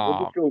 Wait,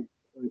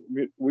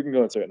 we can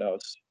go and say it now.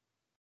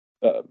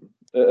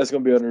 It's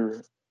going to be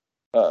under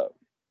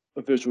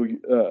official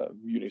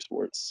Uni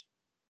Sports.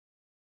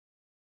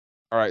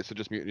 All right, so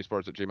just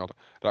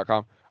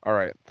mutinysports@gmail.com. All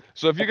right.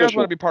 So if you guys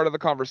want to be part of the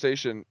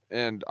conversation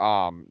and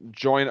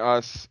join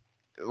us,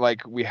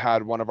 like we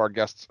had one of our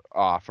guests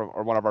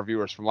one of our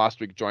viewers from last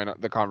week join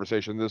the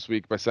conversation this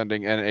week by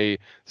sending in a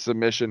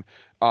submission,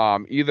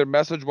 either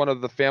message one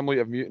of the family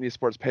of Mutiny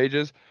Sports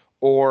pages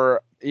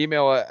or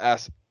email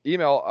us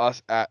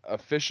at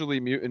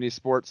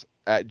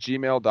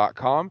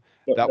officiallymutinysports@gmail.com.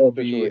 That will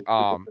be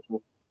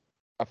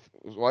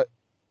what?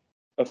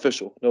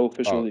 Official, no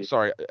official. Oh,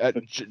 sorry,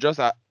 just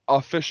at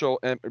official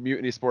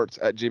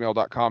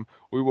mutinysports@gmail.com.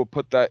 We will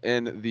put that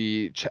in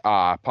the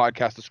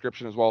podcast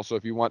description as well. So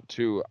if you want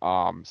to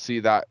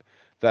see that,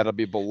 that'll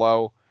be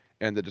below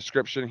in the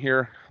description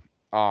here.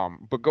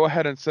 But go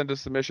ahead and send a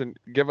submission.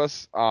 Give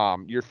us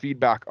your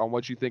feedback on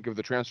what you think of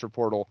the transfer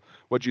portal,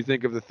 what you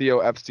think of the Theo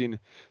Epstein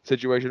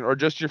situation, or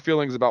just your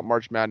feelings about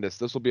March Madness.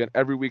 This will be an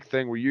every week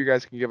thing where you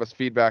guys can give us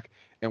feedback,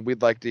 and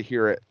we'd like to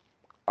hear it.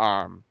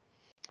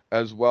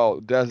 As well.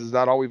 Des, is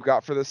that all we've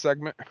got for this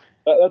segment?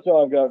 That's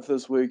all I've got for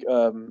this week.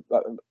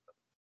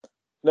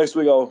 Next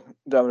week I'll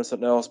dive into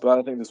something else, but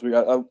I think this week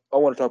I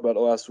want to talk about it.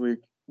 Last week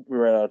we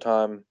ran out of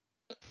time.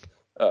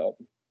 I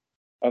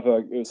feel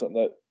like it was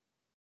something that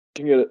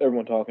can get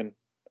everyone talking.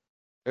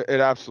 It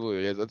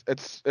absolutely is.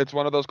 It's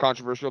one of those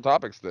controversial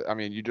topics that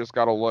you just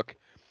got to look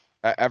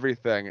at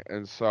everything,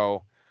 and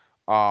so.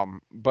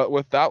 But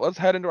with that, let's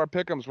head into our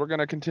pick'ems. We're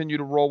gonna continue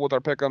to roll with our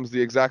pick'ems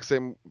the exact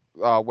same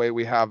way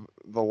we have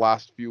the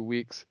last few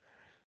weeks.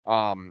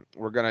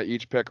 We're gonna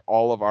each pick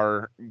all of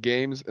our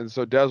games, and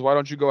so Des, why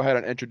don't you go ahead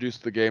and introduce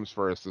the games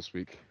for us this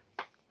week?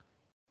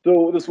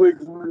 So this week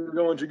we're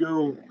going to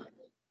go.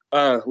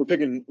 We're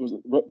picking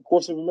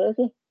Course of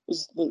America.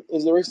 Is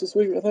the race this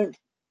week? I think.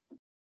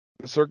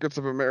 Circuits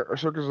of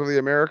the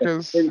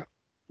Americas. Yeah,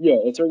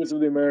 it's Circuits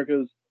of the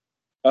Americas.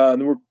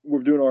 And then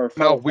we're doing our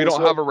final. No, we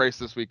don't have a race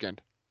this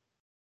weekend.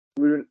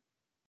 Is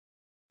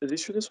he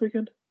sure this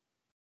weekend?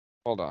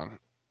 Hold on.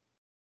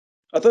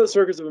 I thought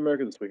Circuits of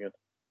America this weekend.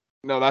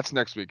 No, that's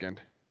next weekend.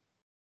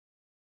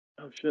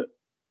 Oh shit!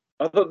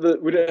 I thought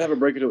that we didn't have a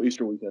break until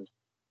Easter weekend.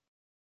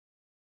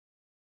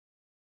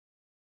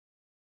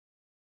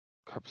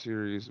 Cup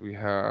Series, we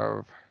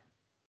have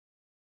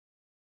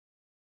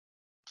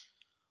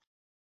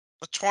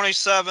the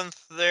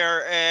 27th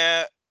there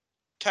at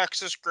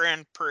Texas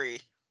Grand Prix.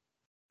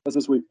 That's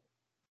this week.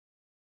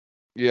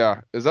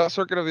 Yeah, is that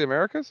Circuit of the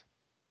Americas?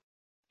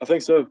 I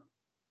think so.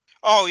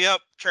 Oh, yep,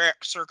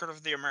 track Circuit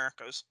of the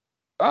Americas.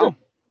 Oh,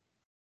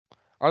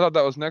 I thought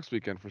that was next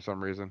weekend for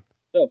some reason.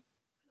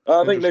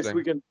 I think next Interesting.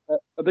 weekend.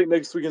 I think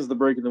next weekend's the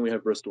break, and then we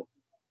have Bristol.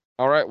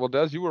 All right. Well,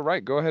 Des, you were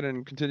right. Go ahead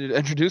and continue to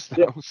introduce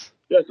Yeah. those.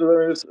 Yeah, so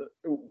there's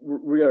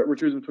we're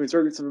choosing between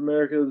Circuits of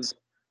Americas.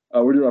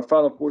 We're doing our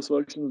final four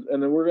selections,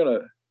 and then we're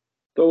gonna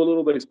throw a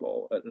little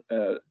baseball.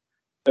 And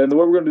the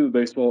way we're gonna do the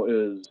baseball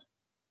is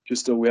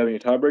just so we have any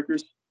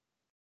tiebreakers.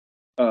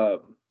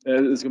 And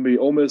it's gonna be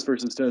Ole Miss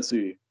versus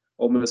Tennessee.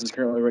 Ole Miss is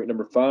currently ranked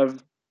number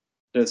 5.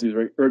 Tennessee is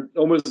ranked, or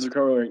Ole Miss is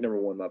currently ranked number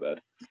 1. My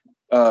bad.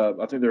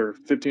 I think they're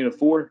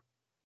 15-4,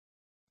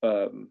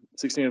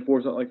 16-4,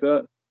 something like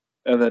that.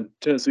 And then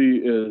Tennessee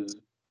is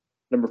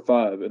number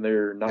 5, and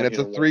they're And it's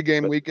a 19-1.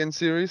 3-game weekend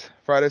series: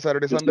 Friday,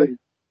 Saturday, Yes, Sunday. sir.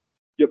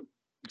 Yep.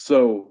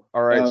 So,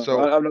 All right. So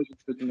I'm not sure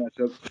if it's a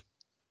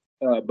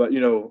matchup, but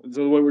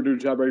so the way we're doing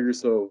tiebreakers.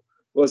 So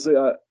let's say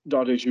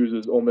Dante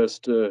chooses Ole Miss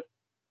to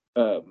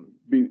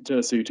beat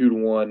Tennessee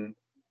 2-1,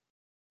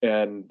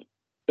 and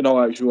in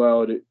all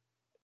actuality,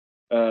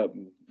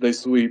 they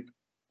sweep,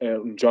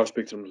 and Josh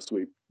picks them to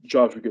sweep.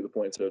 Josh would get the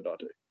point instead of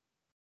Dante.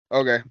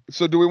 okay.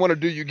 So do we want to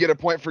do? You get a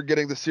point for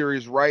getting the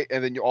series right,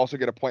 and then you also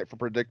get a point for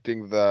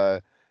predicting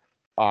the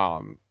Yeah,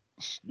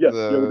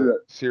 we'll do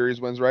that. series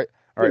wins, right?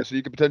 All Yeah. right. So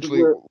you could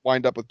potentially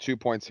wind up with 2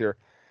 points here.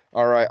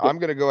 All right. I'm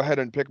gonna go ahead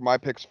and pick my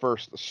picks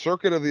first.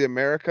 Circuit of the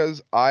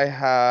Americas. I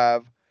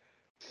have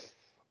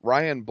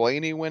Ryan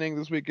Blaney winning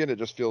this weekend. It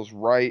just feels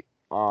right.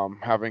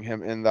 Having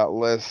him in that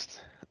list.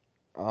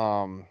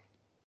 Um,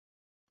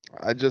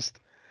 I just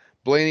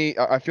Blaney.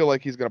 I feel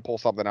like he's gonna pull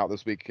something out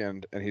this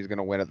weekend, and he's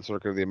gonna win at the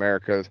Circuit of the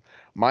Americas.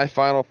 My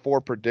final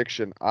four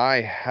prediction.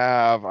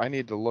 I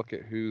need to look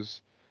at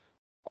who's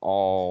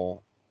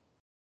all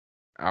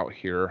out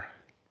here.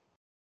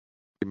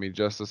 Give me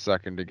just a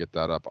second to get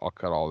that up. I'll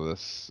cut all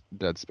this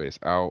dead space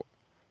out.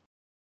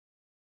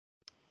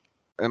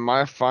 In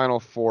my final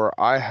four,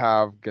 I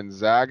have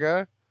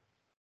Gonzaga,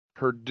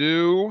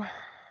 Purdue,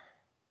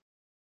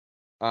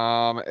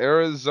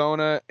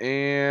 Arizona,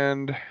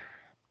 and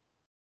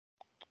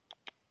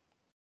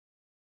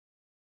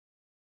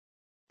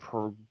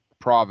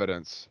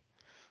Providence.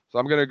 So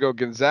I'm gonna go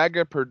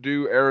Gonzaga,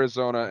 Purdue,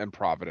 Arizona, and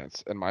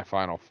Providence in my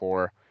final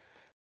four.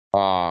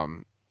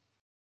 Um,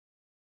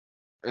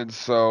 and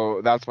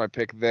so that's my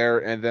pick there.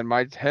 And then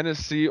my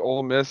Tennessee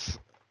Ole Miss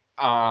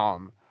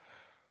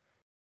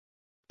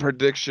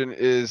prediction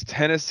is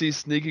Tennessee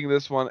sneaking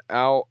this one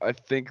out. I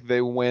think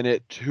they win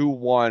it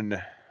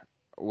 2-1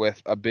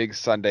 with a big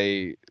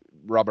Sunday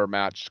rubber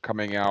match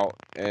coming out.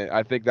 And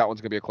I think that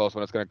one's going to be a close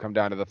one. It's going to come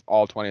down to the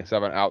all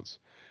 27 outs.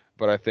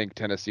 But I think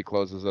Tennessee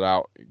closes it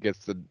out,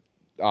 gets the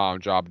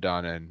job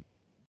done, and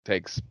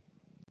takes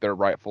their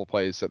rightful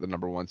place at the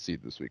number 1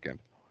 seed this weekend.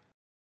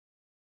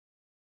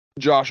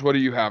 Josh, what do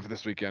you have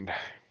this weekend?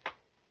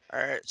 All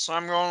right, so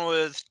I'm going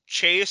with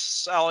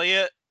Chase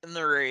Elliott in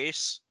the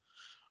race.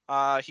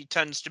 He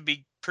tends to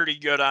be pretty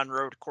good on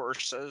road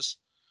courses.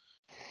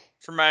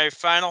 For my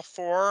final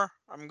four,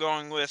 I'm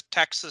going with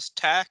Texas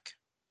Tech,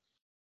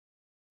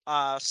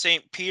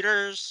 St.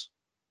 Peter's,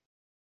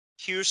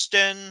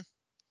 Houston,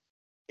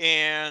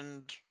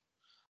 and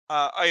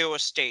Iowa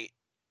State.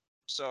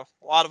 So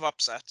a lot of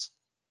upsets.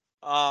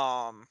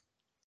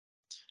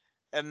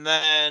 And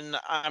then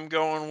I'm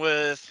going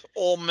with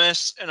Ole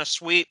Miss in a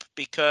sweep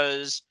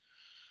because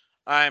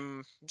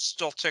I'm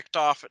still ticked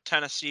off at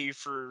Tennessee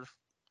for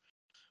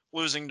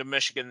losing to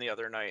Michigan the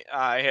other night.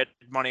 I had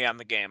money on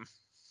the game.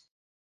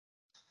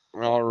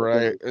 All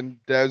right. And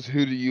Des,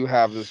 who do you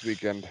have this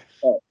weekend?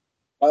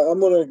 I'm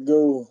gonna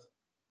go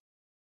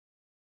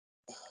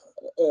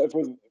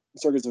for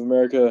Circuits of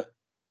America.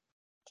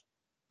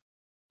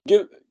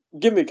 Give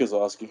me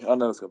Kozlowski. I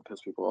know it's gonna piss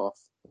people off.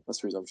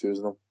 That's the reason I'm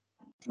choosing him.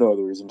 No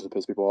other reason to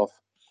piss people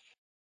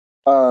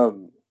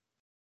off.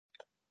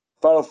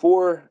 Final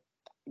four.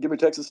 Give me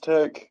Texas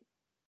Tech,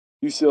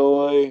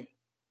 UCLA,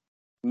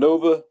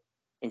 Nova,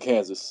 and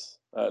Kansas.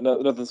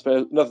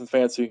 Nothing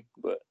fancy,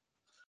 but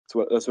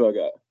that's what I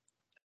got.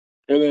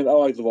 And then I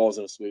like the Vols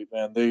in a sweep,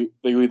 man. They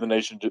lead the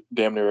nation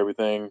damn near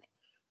everything.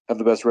 Have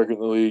the best record in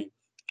the league,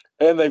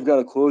 and they've got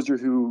a closer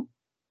who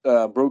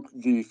broke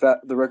the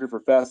record for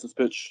fastest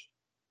pitch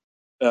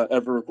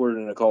ever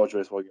recorded in a college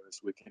baseball game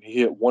this weekend. He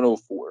hit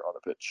 104 on a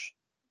pitch.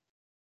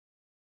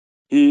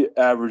 He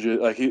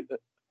averages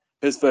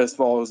his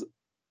fastballs.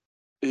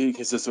 He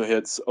consistently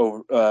hits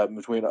over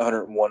between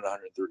 101 and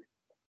 103.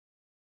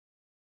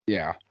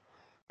 Yeah.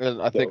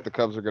 And I think the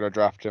Cubs are going to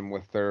draft him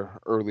with their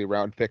early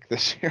round pick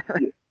this year.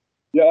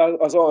 Yeah,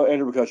 I saw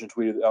Andrew McCutcheon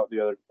tweeted out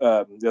the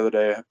other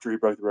day after he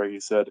broke the record. He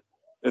said,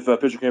 "If a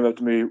pitcher came up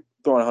to me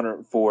throwing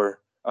 104,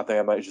 I think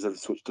I might just have to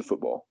switch to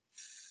football."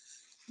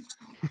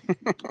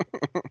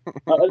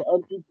 I'm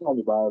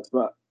probably biased,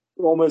 but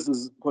Ole Miss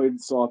has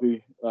played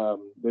sloppy.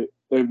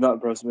 They've not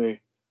impressed me.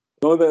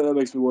 The only thing that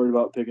makes me worried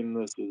about picking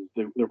this is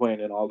they're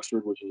playing in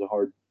Oxford, which is a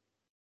hard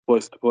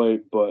place to play.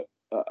 But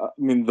I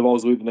mean, the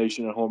Vols lead the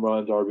nation in home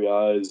runs,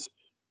 RBIs,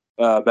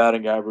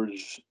 batting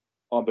average,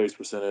 on base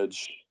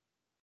percentage,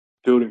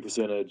 fielding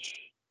percentage.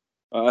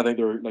 I think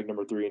they're like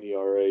number 3 in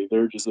ERA.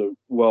 They're just a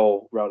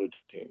well-rounded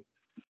team.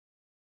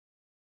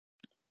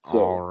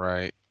 All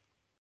right.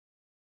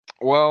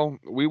 Well,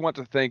 we want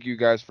to thank you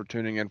guys for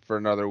tuning in for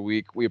another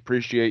week. We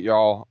appreciate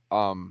y'all.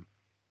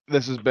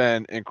 This has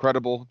been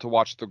incredible to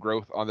watch the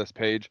growth on this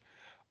page.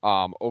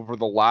 Over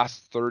the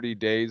last 30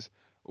 days,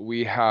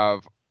 we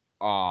have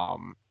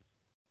gone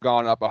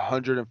up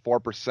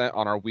 104%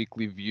 on our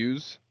weekly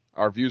views.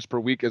 Our views per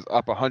week is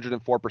up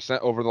 104%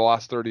 over the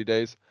last 30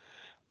 days.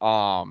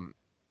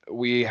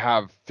 We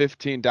have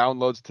 15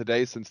 downloads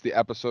today since the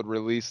episode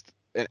released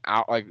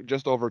like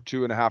just over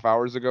 2.5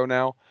 hours ago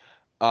now.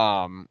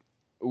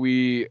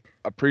 We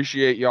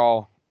appreciate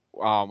y'all.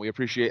 We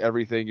appreciate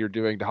everything you're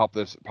doing to help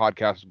this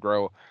podcast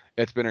grow.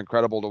 It's been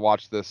incredible to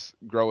watch this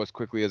grow as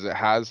quickly as it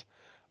has.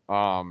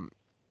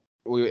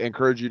 We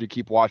encourage you to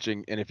keep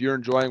watching, and if you're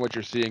enjoying what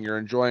you're seeing, you're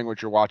enjoying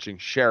what you're watching,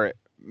 share it,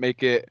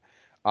 make it,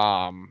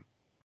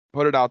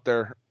 put it out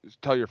there,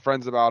 tell your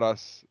friends about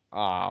us,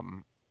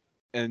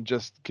 and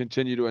just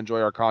continue to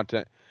enjoy our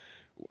content.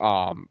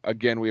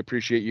 Again, we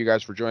appreciate you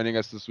guys for joining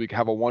us this week.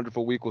 Have a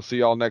wonderful week. We'll see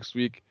y'all next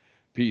week.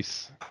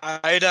 Peace.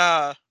 I'd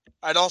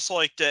also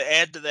like to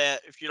add to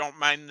that, if you don't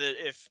mind, that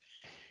if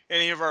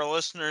any of our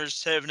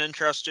listeners have an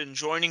interest in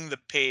joining the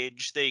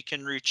page, they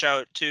can reach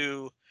out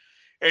to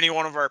any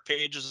one of our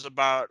pages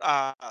about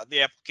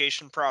the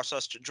application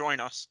process to join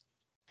us.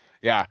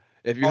 Yeah,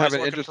 if you have Always an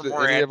looking interest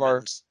for in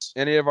more admins.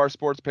 any of our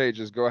sports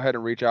pages, go ahead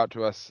and reach out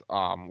to us.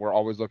 We're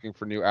always looking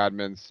for new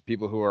admins,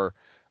 people who are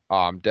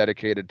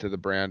dedicated to the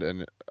brand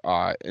and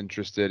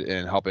interested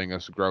in helping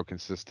us grow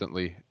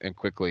consistently and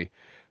quickly.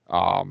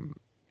 I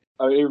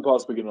mean, even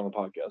possibly getting on the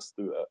podcast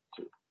through that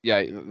too.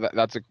 Yeah,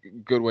 that's a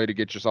good way to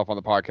get yourself on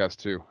the podcast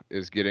too,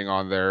 is getting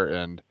on there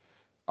and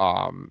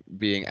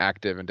being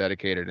active and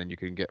dedicated, and you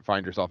can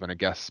find yourself in a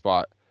guest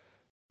spot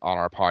on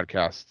our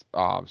podcast.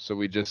 So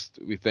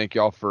we thank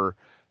y'all for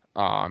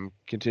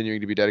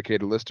continuing to be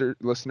dedicated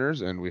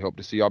listeners, and we hope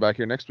to see y'all back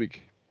here next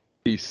week.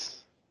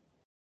 Peace.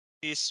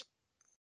 Peace.